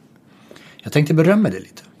här. Jag tänkte berömma dig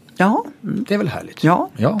lite. Ja. Det är väl härligt? Ja,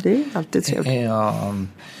 det är alltid trevligt.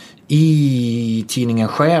 I tidningen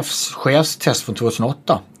Chefstest från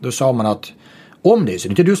 2008 då sa man att om dig, så det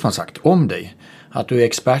är inte du som har sagt, om dig, att du är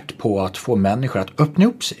expert på att få människor att öppna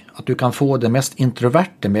upp sig. Att du kan få den mest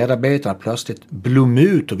introverta medarbetaren att plötsligt blomma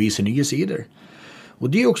ut och visa nya sidor. Och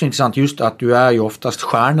det är också intressant just att du är ju oftast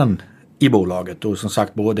stjärnan i bolaget och som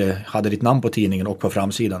sagt både hade ditt namn på tidningen och på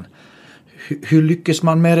framsidan. Hur lyckas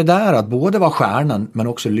man med det där att både vara stjärnan men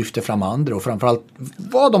också lyfta fram andra och framförallt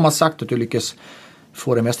vad de har sagt att du lyckas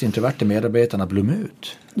få de mest introverta medarbetarna att blomma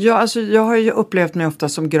ut? Ja, alltså jag har ju upplevt mig ofta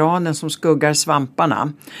som granen som skuggar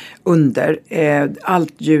svamparna under.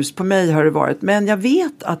 Allt ljus på mig har det varit. Men jag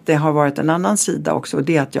vet att det har varit en annan sida också. Och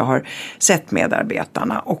det är att jag har sett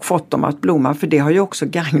medarbetarna och fått dem att blomma. För det har ju också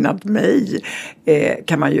gagnat mig,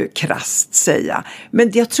 kan man ju krasst säga.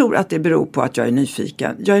 Men jag tror att det beror på att jag är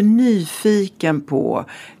nyfiken. Jag är nyfiken på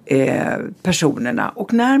personerna.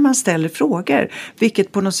 Och när man ställer frågor,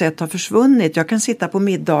 vilket på något sätt har försvunnit. Jag kan sitta på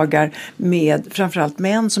middagar med framförallt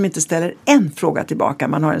män som inte ställer en fråga tillbaka.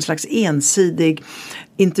 Man har en slags ensidig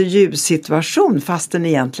intervjusituation fastän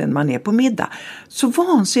egentligen man är på middag. Så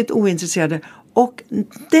vansinnigt ointresserade. Och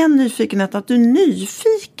den nyfikenheten, att du är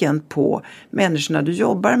nyfiken på människorna du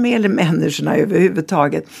jobbar med eller människorna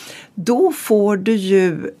överhuvudtaget. Då får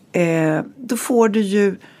du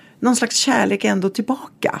ju någon slags kärlek ändå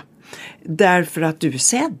tillbaka. Därför att du är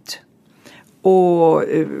sedd. Och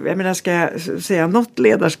jag menar, ska jag säga något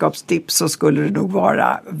ledarskapstips så skulle det nog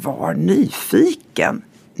var nyfiken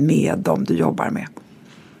med dem du jobbar med.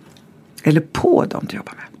 Eller på dem du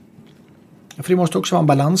jobbar med. För det måste också vara en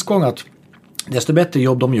balansgång att desto bättre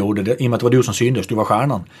jobb de gjorde, i och med att det var du som syntes, du var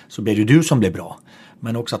stjärnan, så blev det du som blev bra.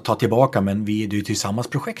 Men också att ta tillbaka, men vi är ju tillsammans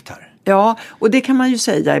projekt här. Ja, och det kan man ju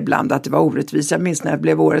säga ibland att det var orättvist. Jag minns när jag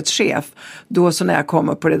blev årets chef. Då så när jag kom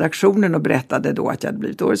upp på redaktionen och berättade då att jag hade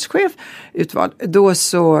blivit årets chef utvald. Då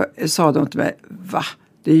så sa de till mig, va?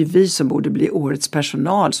 Det är ju vi som borde bli årets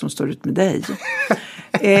personal som står ut med dig.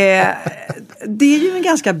 det är ju en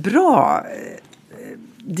ganska bra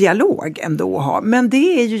dialog ändå att ha. Men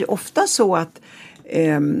det är ju ofta så att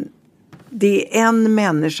det är en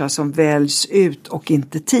människa som väljs ut och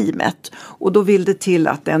inte teamet. Och då vill det till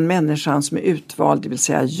att den människan som är utvald, det vill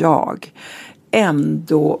säga jag,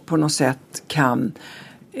 ändå på något sätt kan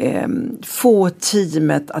få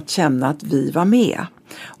teamet att känna att vi var med.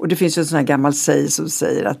 Och det finns ju en sån här gammal säg som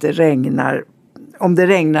säger att om det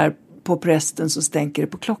regnar på prästen så stänker det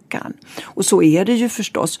på klockan. Och så är det ju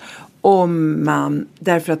förstås om man,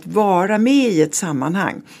 därför att vara med i ett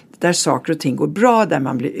sammanhang där saker och ting går bra, där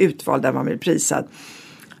man blir utvald, där man blir prisad,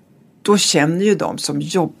 då känner ju de som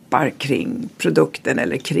jobbar kring produkten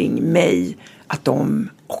eller kring mig att de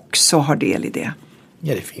också har del i det.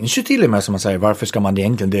 Ja, det finns ju till och med som man säger, varför ska man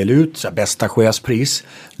egentligen dela ut så här, bästa chefspris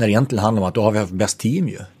när det egentligen handlar om att då har vi haft bäst team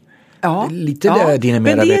ju. Ja, det är lite det dina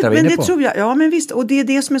medarbetare var inne på. Men det tror jag, ja men visst, och det är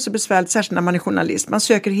det som är så besvärligt, särskilt när man är journalist. Man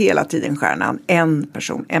söker hela tiden stjärnan, en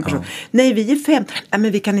person. Ja. Nej, vi är 5. Nej,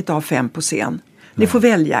 men vi kan inte ha 5 på scen. Ni får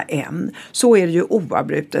välja en. Så är det ju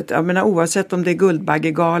oavbrutet. Jag menar, oavsett om det är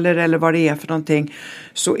Guldbaggegaler eller vad det är för någonting,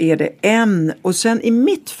 så är det en. Och sen i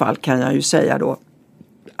mitt fall kan jag ju säga då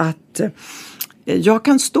att jag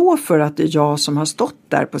kan stå för att det är jag som har stått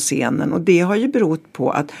där på scenen. Och det har ju berott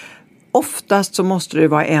på att oftast så måste det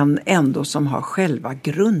vara en ändå som har själva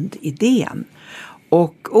grundidén.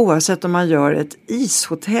 Och oavsett om man gör ett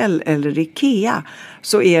ishotell eller Ikea,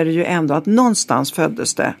 så är det ju ändå att någonstans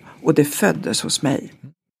föddes det. Och det föddes hos mig.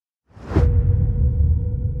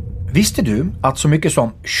 Visste du att så mycket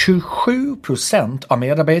som 27% av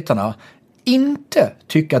medarbetarna inte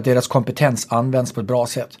tycker att deras kompetens används på ett bra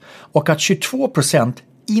sätt? Och att 22%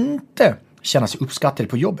 inte känner sig uppskattade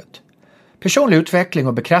på jobbet? Personlig utveckling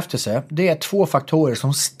och bekräftelse, det är 2 faktorer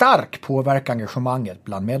som starkt påverkar engagemanget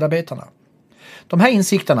bland medarbetarna. De här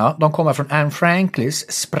insikterna, de kommer från Anne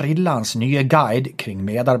Franklis sprillans nya guide kring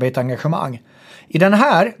medarbetarengagemang. I den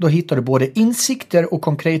här då hittar du både insikter och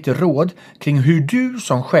konkreta råd kring hur du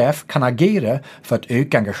som chef kan agera för att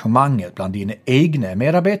öka engagemanget bland dina egna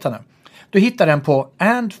medarbetare. Du hittar den på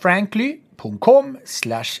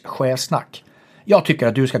annefrankly.com/chefsnack. Jag tycker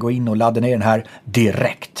att du ska gå in och ladda ner den här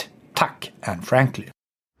direkt. Tack, Anne Frankly.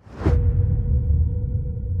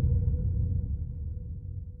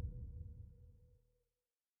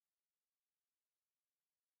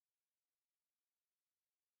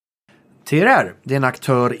 TRR, det är en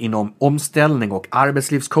aktör inom omställning och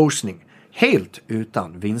arbetslivscoachning, helt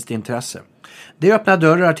utan vinstintresse. Det öppnar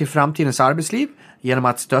dörrar till framtidens arbetsliv genom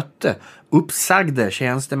att stötta uppsagda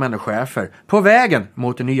tjänstemän och chefer på vägen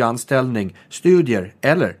mot en ny anställning, studier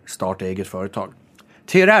eller starta eget företag.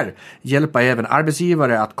 TRR hjälper även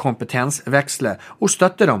arbetsgivare att kompetensväxla och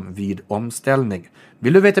stötta dem vid omställning.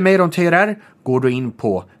 Vill du veta mer om TRR? Går du in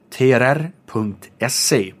på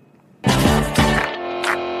trr.se.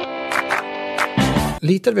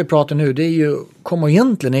 Lite vi pratar nu, det är ju, kommer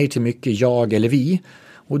egentligen ner till mycket jag eller vi.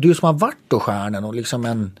 Och du som har varit då stjärnan och liksom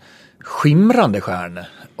en skimrande stjärna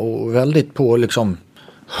och väldigt på liksom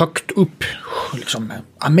högt upp, liksom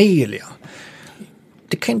Amelia.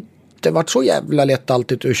 Det kan inte varit så jävla lätt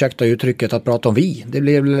alltid, ursäkta uttrycket, att prata om vi. Det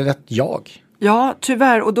blev lätt jag. Ja,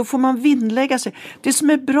 tyvärr. Och då får man vinnlägga sig. Det som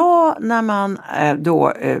är bra när man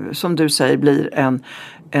då, som du säger, blir en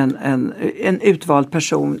utvald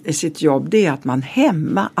person i sitt jobb, det är att man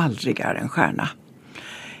hemma aldrig är en stjärna.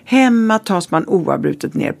 Hemma tas man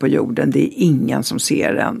oavbrutet ner på jorden. Det är ingen som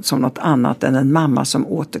ser en som något annat än en mamma som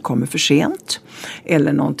återkommer för sent.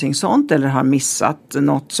 Eller någonting sånt. Eller har missat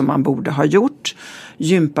något som man borde ha gjort.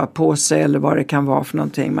 Gympa på sig eller vad det kan vara för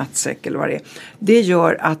någonting. Matsäck eller vad det är. Det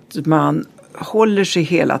gör att man håller sig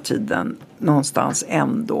hela tiden någonstans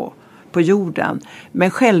ändå på jorden.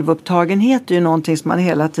 Men självupptagenhet är ju någonting som man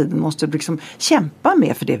hela tiden måste liksom kämpa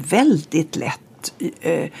med. För det är väldigt lätt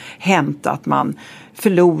hänt att man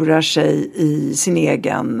förlorar sig i sin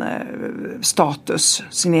egen status,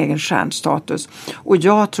 sin egen stjärnstatus. Och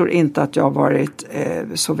jag tror inte att jag har varit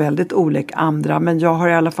så väldigt olik andra, men jag har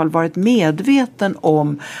i alla fall varit medveten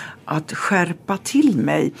om att skärpa till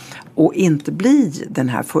mig och inte bli den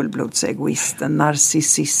här fullblodsegoisten,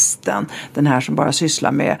 narcissisten, den här som bara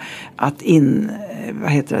sysslar med att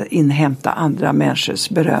inhämta andra människors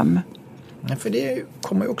beröm. Ja, för det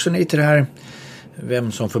kommer ju också ner till det här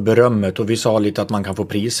vem som får berömmet, och vi sa lite att man kan få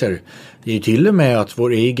priser. Det är ju till och med att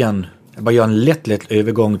vår egen, jag bara gör en lätt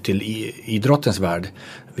övergång till idrottens värld.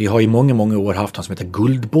 Vi har i många år haft något som heter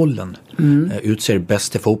Guldbollen. Utser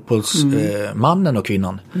bästa fotbollsmannen och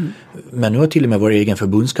kvinnan. Men nu har till och med vår egen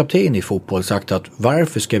förbundskapten i fotboll sagt att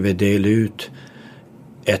varför ska vi dela ut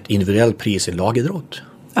ett individuellt pris i lagidrott?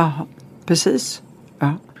 Ja, precis.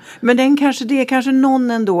 Ja. Men det är kanske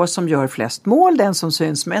någon ändå som gör flest mål, den som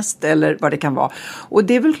syns mest eller vad det kan vara. Och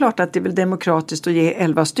det är väl klart att det är väl demokratiskt att ge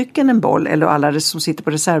 11 stycken en boll eller alla som sitter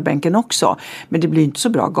på reservbänken också. Men det blir inte så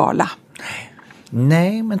bra gala.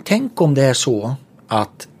 Nej, men tänk om det är så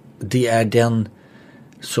att det är den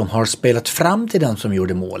som har spelat fram till den som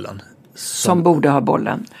gjorde målen. Som borde ha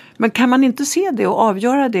bollen. Men kan man inte se det och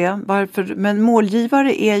avgöra det? Varför? Men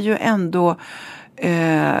målgivare är ju ändå...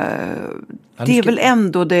 det är väl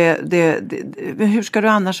ändå hur ska du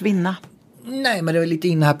annars vinna? Nej, men det är lite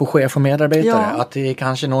inne här på chef och medarbetare. Ja. Att det är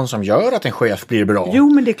kanske någon som gör att en chef blir bra. Jo,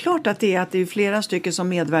 men det är klart att det är flera stycken som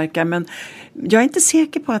medverkar. Men jag är inte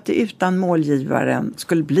säker på att det utan målgivaren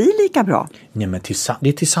skulle bli lika bra. Nej, men det är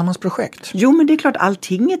ett tillsammansprojekt. Jo, men det är klart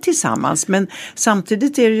allting är tillsammans. Men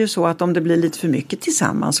samtidigt är det ju så att om det blir lite för mycket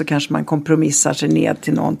tillsammans så kanske man kompromissar sig ned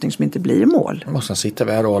till någonting som inte blir mål. Man måste sitta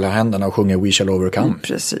där och hålla händerna och sjunga We Shall Overcome.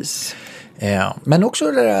 Precis. Men också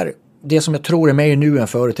det som jag tror är mer nu än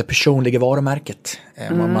förut är personliga varumärket.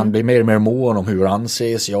 Man blir mer och mer mån om hur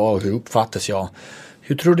anses jag och hur uppfattas jag.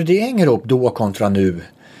 Hur tror du det hänger upp då kontra nu?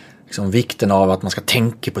 Liksom vikten av att man ska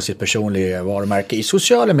tänka på sitt personliga varumärke i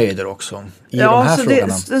sociala medier också. I de här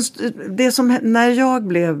frågorna. Det som, när jag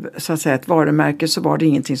blev så att säga ett varumärke så var det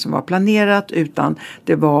ingenting som var planerat utan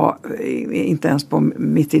det var inte ens på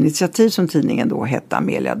mitt initiativ som tidningen då hette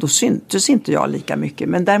Amelia. Då syntes inte jag lika mycket.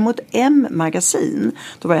 Men däremot M-magasin,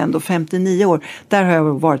 då var jag ändå 59 år. Där har jag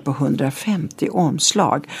varit på 150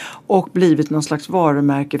 omslag och blivit någon slags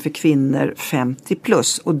varumärke för kvinnor 50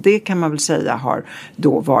 plus. Och det kan man väl säga har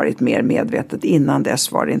då varit mer medvetet. Innan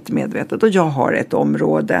dess var det inte medvetet. Och jag har ett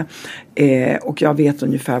område och jag vet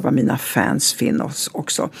ungefär vad mina fans finns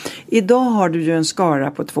också. Idag har du ju en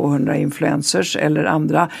skara på 200 influencers eller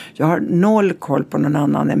andra. Jag har noll koll på någon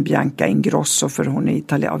annan än Bianca Ingrosso för hon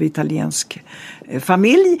är av italiensk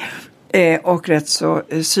familj. Och rätt så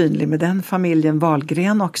synlig med den familjen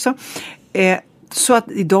Wahlgren också. Så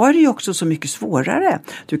att idag är det ju också så mycket svårare.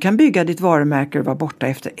 Du kan bygga ditt varumärke och vara borta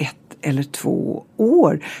efter 1 eller 2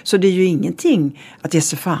 år. Så det är ju ingenting att ge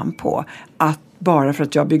sig fan på. Att bara för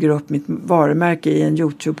att jag bygger upp mitt varumärke i en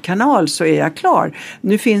YouTube-kanal så är jag klar.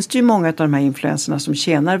 Nu finns det ju många av de här influencerna som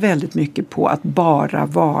tjänar väldigt mycket på att bara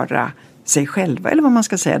vara sig själva. Eller vad man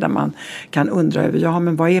ska säga där man kan undra över.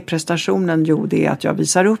 Men vad är prestationen? Jo, det är att jag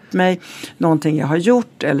visar upp mig. Någonting jag har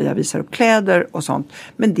gjort. Eller jag visar upp kläder och sånt.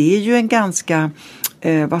 Men det är ju en ganska,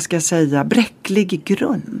 bräcklig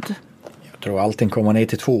grund. Jag tror allting kommer ner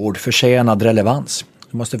till 2 ord. Förtjänad relevans.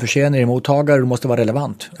 Du måste förtjäna din mottagare, du måste vara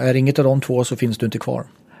relevant. Är inget av de 2 så finns du inte kvar.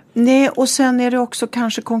 Nej, och sen är det också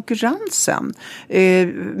kanske konkurrensen.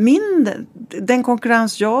 Den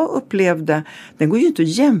konkurrens jag upplevde, den går ju inte att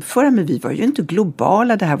jämföra med. Vi var ju inte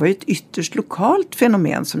globala. Det här var ju ett ytterst lokalt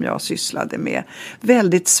fenomen som jag sysslade med.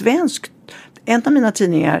 Väldigt svenskt. En av mina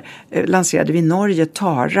tidningar lanserade vi i Norge,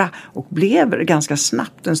 Tara, och blev ganska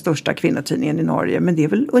snabbt den största kvinnotidningen i Norge. Men det är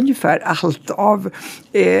väl ungefär allt av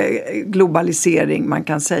globalisering man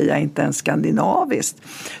kan säga, inte ens skandinaviskt.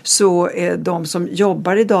 Så de som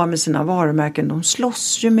jobbar idag med sina varumärken, de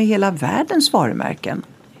slåss ju med hela världens varumärken.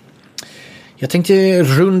 Jag tänkte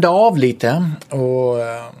runda av lite och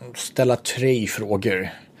ställa 3 frågor.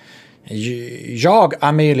 Jag,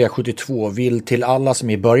 Amelia 72, vill till alla som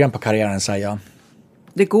är i början på karriären säga: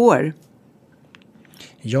 det går.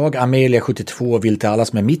 Jag, Amelia 72, vill till alla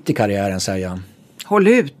som är mitt i karriären säga: håll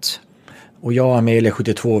ut. Och jag, Amelia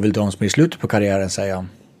 72, vill till de som är i slutet på karriären säga: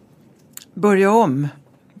 börja om.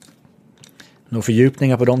 Några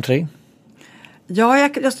fördjupningar på de 3? Ja,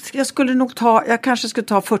 jag skulle nog jag kanske skulle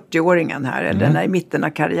ta 40-åringen här, eller den här i mitten av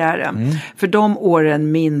karriären. För de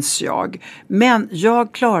åren minns jag. Men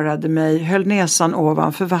jag klarade mig, höll näsan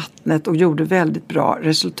ovanför vattnet och gjorde väldigt bra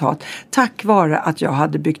resultat. Tack vare att jag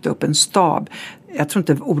hade byggt upp en stab. Jag tror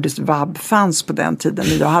inte ordet vab fanns på den tiden,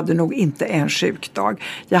 men jag hade nog inte en sjukdag.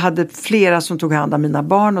 Jag hade flera som tog hand om mina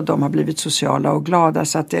barn och de har blivit sociala och glada,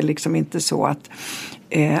 så att det är liksom inte så att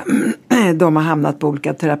de har hamnat på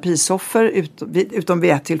olika terapisoffer utom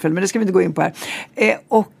vid ett tillfälle, men det ska vi inte gå in på här.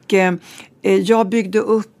 Jag byggde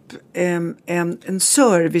upp en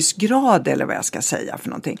servicegrad, eller vad jag ska säga för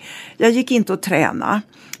någonting. Jag gick inte att träna.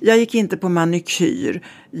 Jag gick inte på manikyr.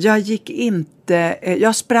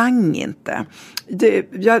 Jag sprang inte.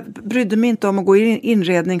 Jag brydde mig inte om att gå i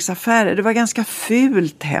inredningsaffärer. Det var ganska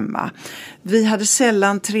fult hemma. Vi hade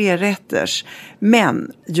sällan 3-rätters.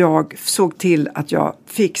 Men jag såg till att jag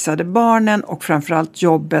fixade barnen och framförallt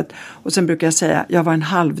jobbet. Och sen brukar jag säga, jag var en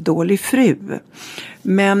halvdålig fru.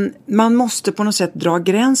 Men man måste på något sätt dra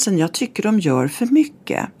gränsen. Jag tycker de gör för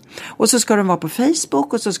mycket. Och så ska de vara på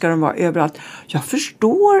Facebook och så ska de vara överallt. Jag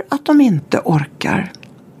förstår att de inte orkar.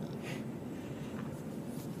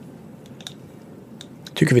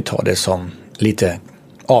 Tycker vi tar det som lite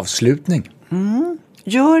avslutning.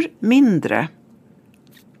 Gör mindre.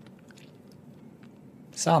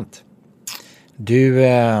 Sant. Du,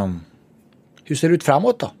 hur ser det ut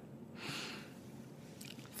framåt då?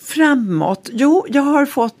 Framåt? Jo, jag har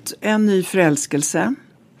fått en ny förälskelse.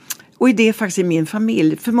 Och det är faktiskt i min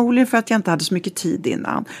familj. Förmodligen för att jag inte hade så mycket tid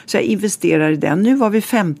innan. Så jag investerar i den. Nu var vi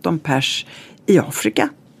 15 pers i Afrika.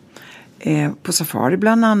 På safari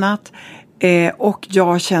bland annat. Och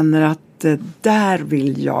jag känner att där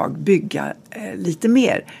vill jag bygga lite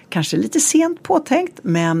mer. Kanske lite sent påtänkt,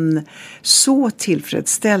 men så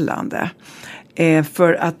tillfredsställande.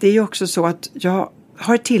 För att det är ju också så att jag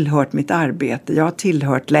har tillhört mitt arbete. Jag har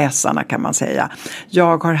tillhört läsarna, kan man säga.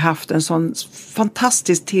 Jag har haft en sån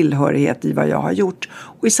fantastisk tillhörighet i vad jag har gjort.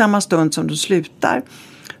 Och i samma stund som du slutar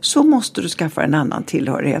så måste du skaffa en annan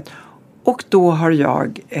tillhörighet. Och då har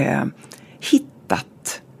jag hittat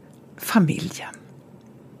familjen.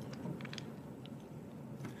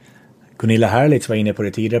 Gunilla Herlitz var inne på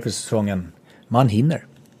det tidigare på säsongen. Man hinner.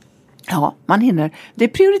 Ja, man hinner. Det är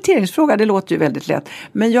prioriteringsfråga, det låter ju väldigt lätt.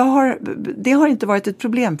 Men det har inte varit ett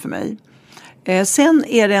problem för mig. Sen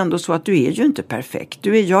är det ändå så att du är ju inte perfekt.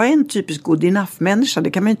 Jag är en typisk good enough-människa.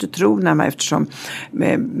 Det kan man ju inte tro när man, eftersom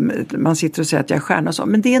man sitter och säger att jag är stjärna och så.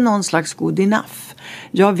 Men det är någon slags good enough.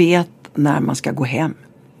 Jag vet när man ska gå hem.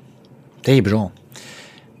 Det är bra.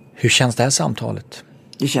 Hur känns det här samtalet?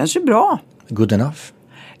 Det känns ju bra. Good enough?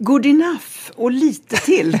 Good enough och lite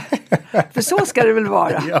till. För så ska det väl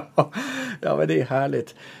vara. Ja, men det är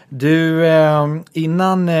härligt. Du,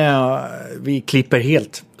 innan vi klipper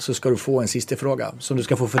helt så ska du få en sista fråga som du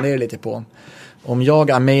ska få fundera lite på. Om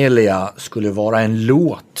jag, Amelia, skulle vara en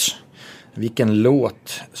låt, vilken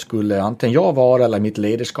låt skulle antingen jag vara eller mitt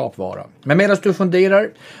ledarskap vara? Men medan du funderar,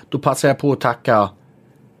 då passar jag på att tacka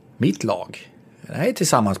mitt lag. Det här är ett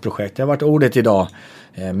tillsammansprojekt. Det har varit ordet idag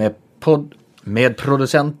med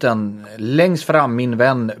producenten längst fram, min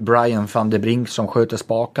vän Brian van der Brink, som sköter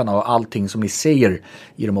spakarna och allting som ni ser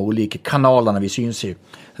i de olika kanalerna vi syns i.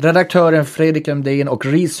 Redaktören Fredrik Lemdén och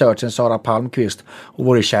researchen Sara Palmqvist och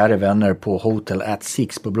våra kära vänner på Hotel at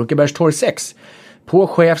Six på Brunkebergstorg 6. På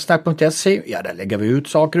chefsnack.se, ja, där lägger vi ut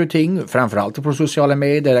saker och ting, framförallt på sociala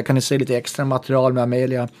medier. Där kan ni se lite extra material med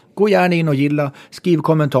Amelia. Gå gärna in och gilla, skriv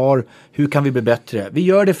kommentar. Hur kan vi bli bättre? Vi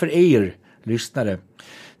gör det för er lyssnare.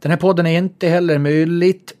 Den här podden är inte heller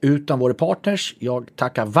möjligt utan våra partners. Jag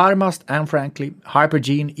tackar varmast Anne Franklin,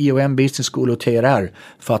 Hypergene, IOM Business School och TRR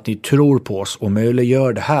för att ni tror på oss och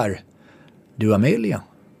möjliggör det här. Du, Amelia,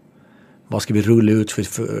 vad ska vi rulla ut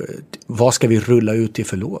till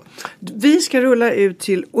för låt? Vi ska rulla ut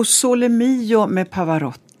till O Sole Mio med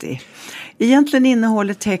Pavarotti. Egentligen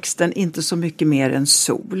innehåller texten inte så mycket mer än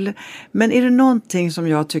sol. Men är det någonting som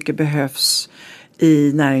jag tycker behövs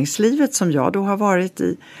i näringslivet som jag då har varit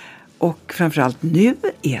i och framförallt nu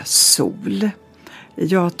är sol.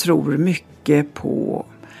 Jag tror mycket på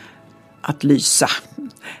att lysa.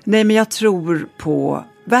 Nej, men jag tror på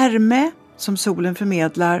värme som solen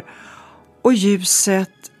förmedlar och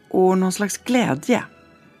ljuset och någon slags glädje.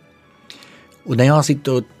 Och när jag har suttit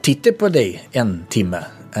och tittat på dig en timme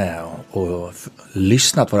och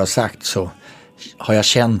lyssnat vad du har sagt så har jag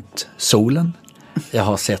känt solen. Jag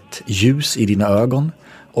har sett ljus i dina ögon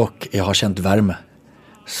och jag har känt värme.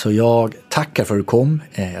 Så jag tackar för att du kom.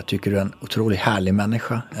 Jag tycker du är en otroligt härlig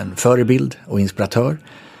människa, en förebild och inspiratör.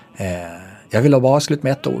 Jag vill bara avsluta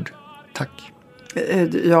med ett ord. Tack.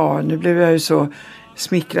 Ja, nu blev jag ju så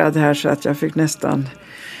smickrad här så att jag fick nästan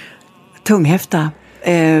tunghäfta.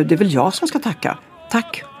 Det är väl jag som ska tacka.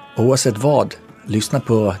 Tack. Oavsett vad, lyssna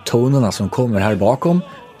på tonerna som kommer här bakom.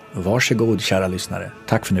 Varsågod, kära lyssnare.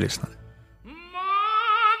 Tack för att ni lyssnade.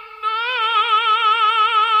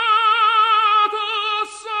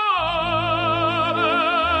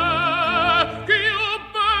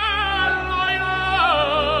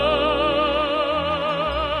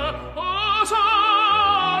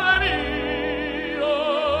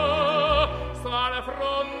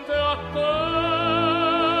 fronte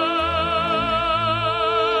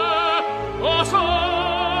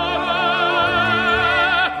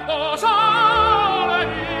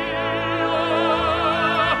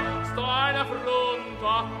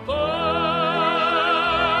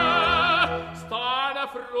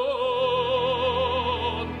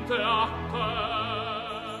a te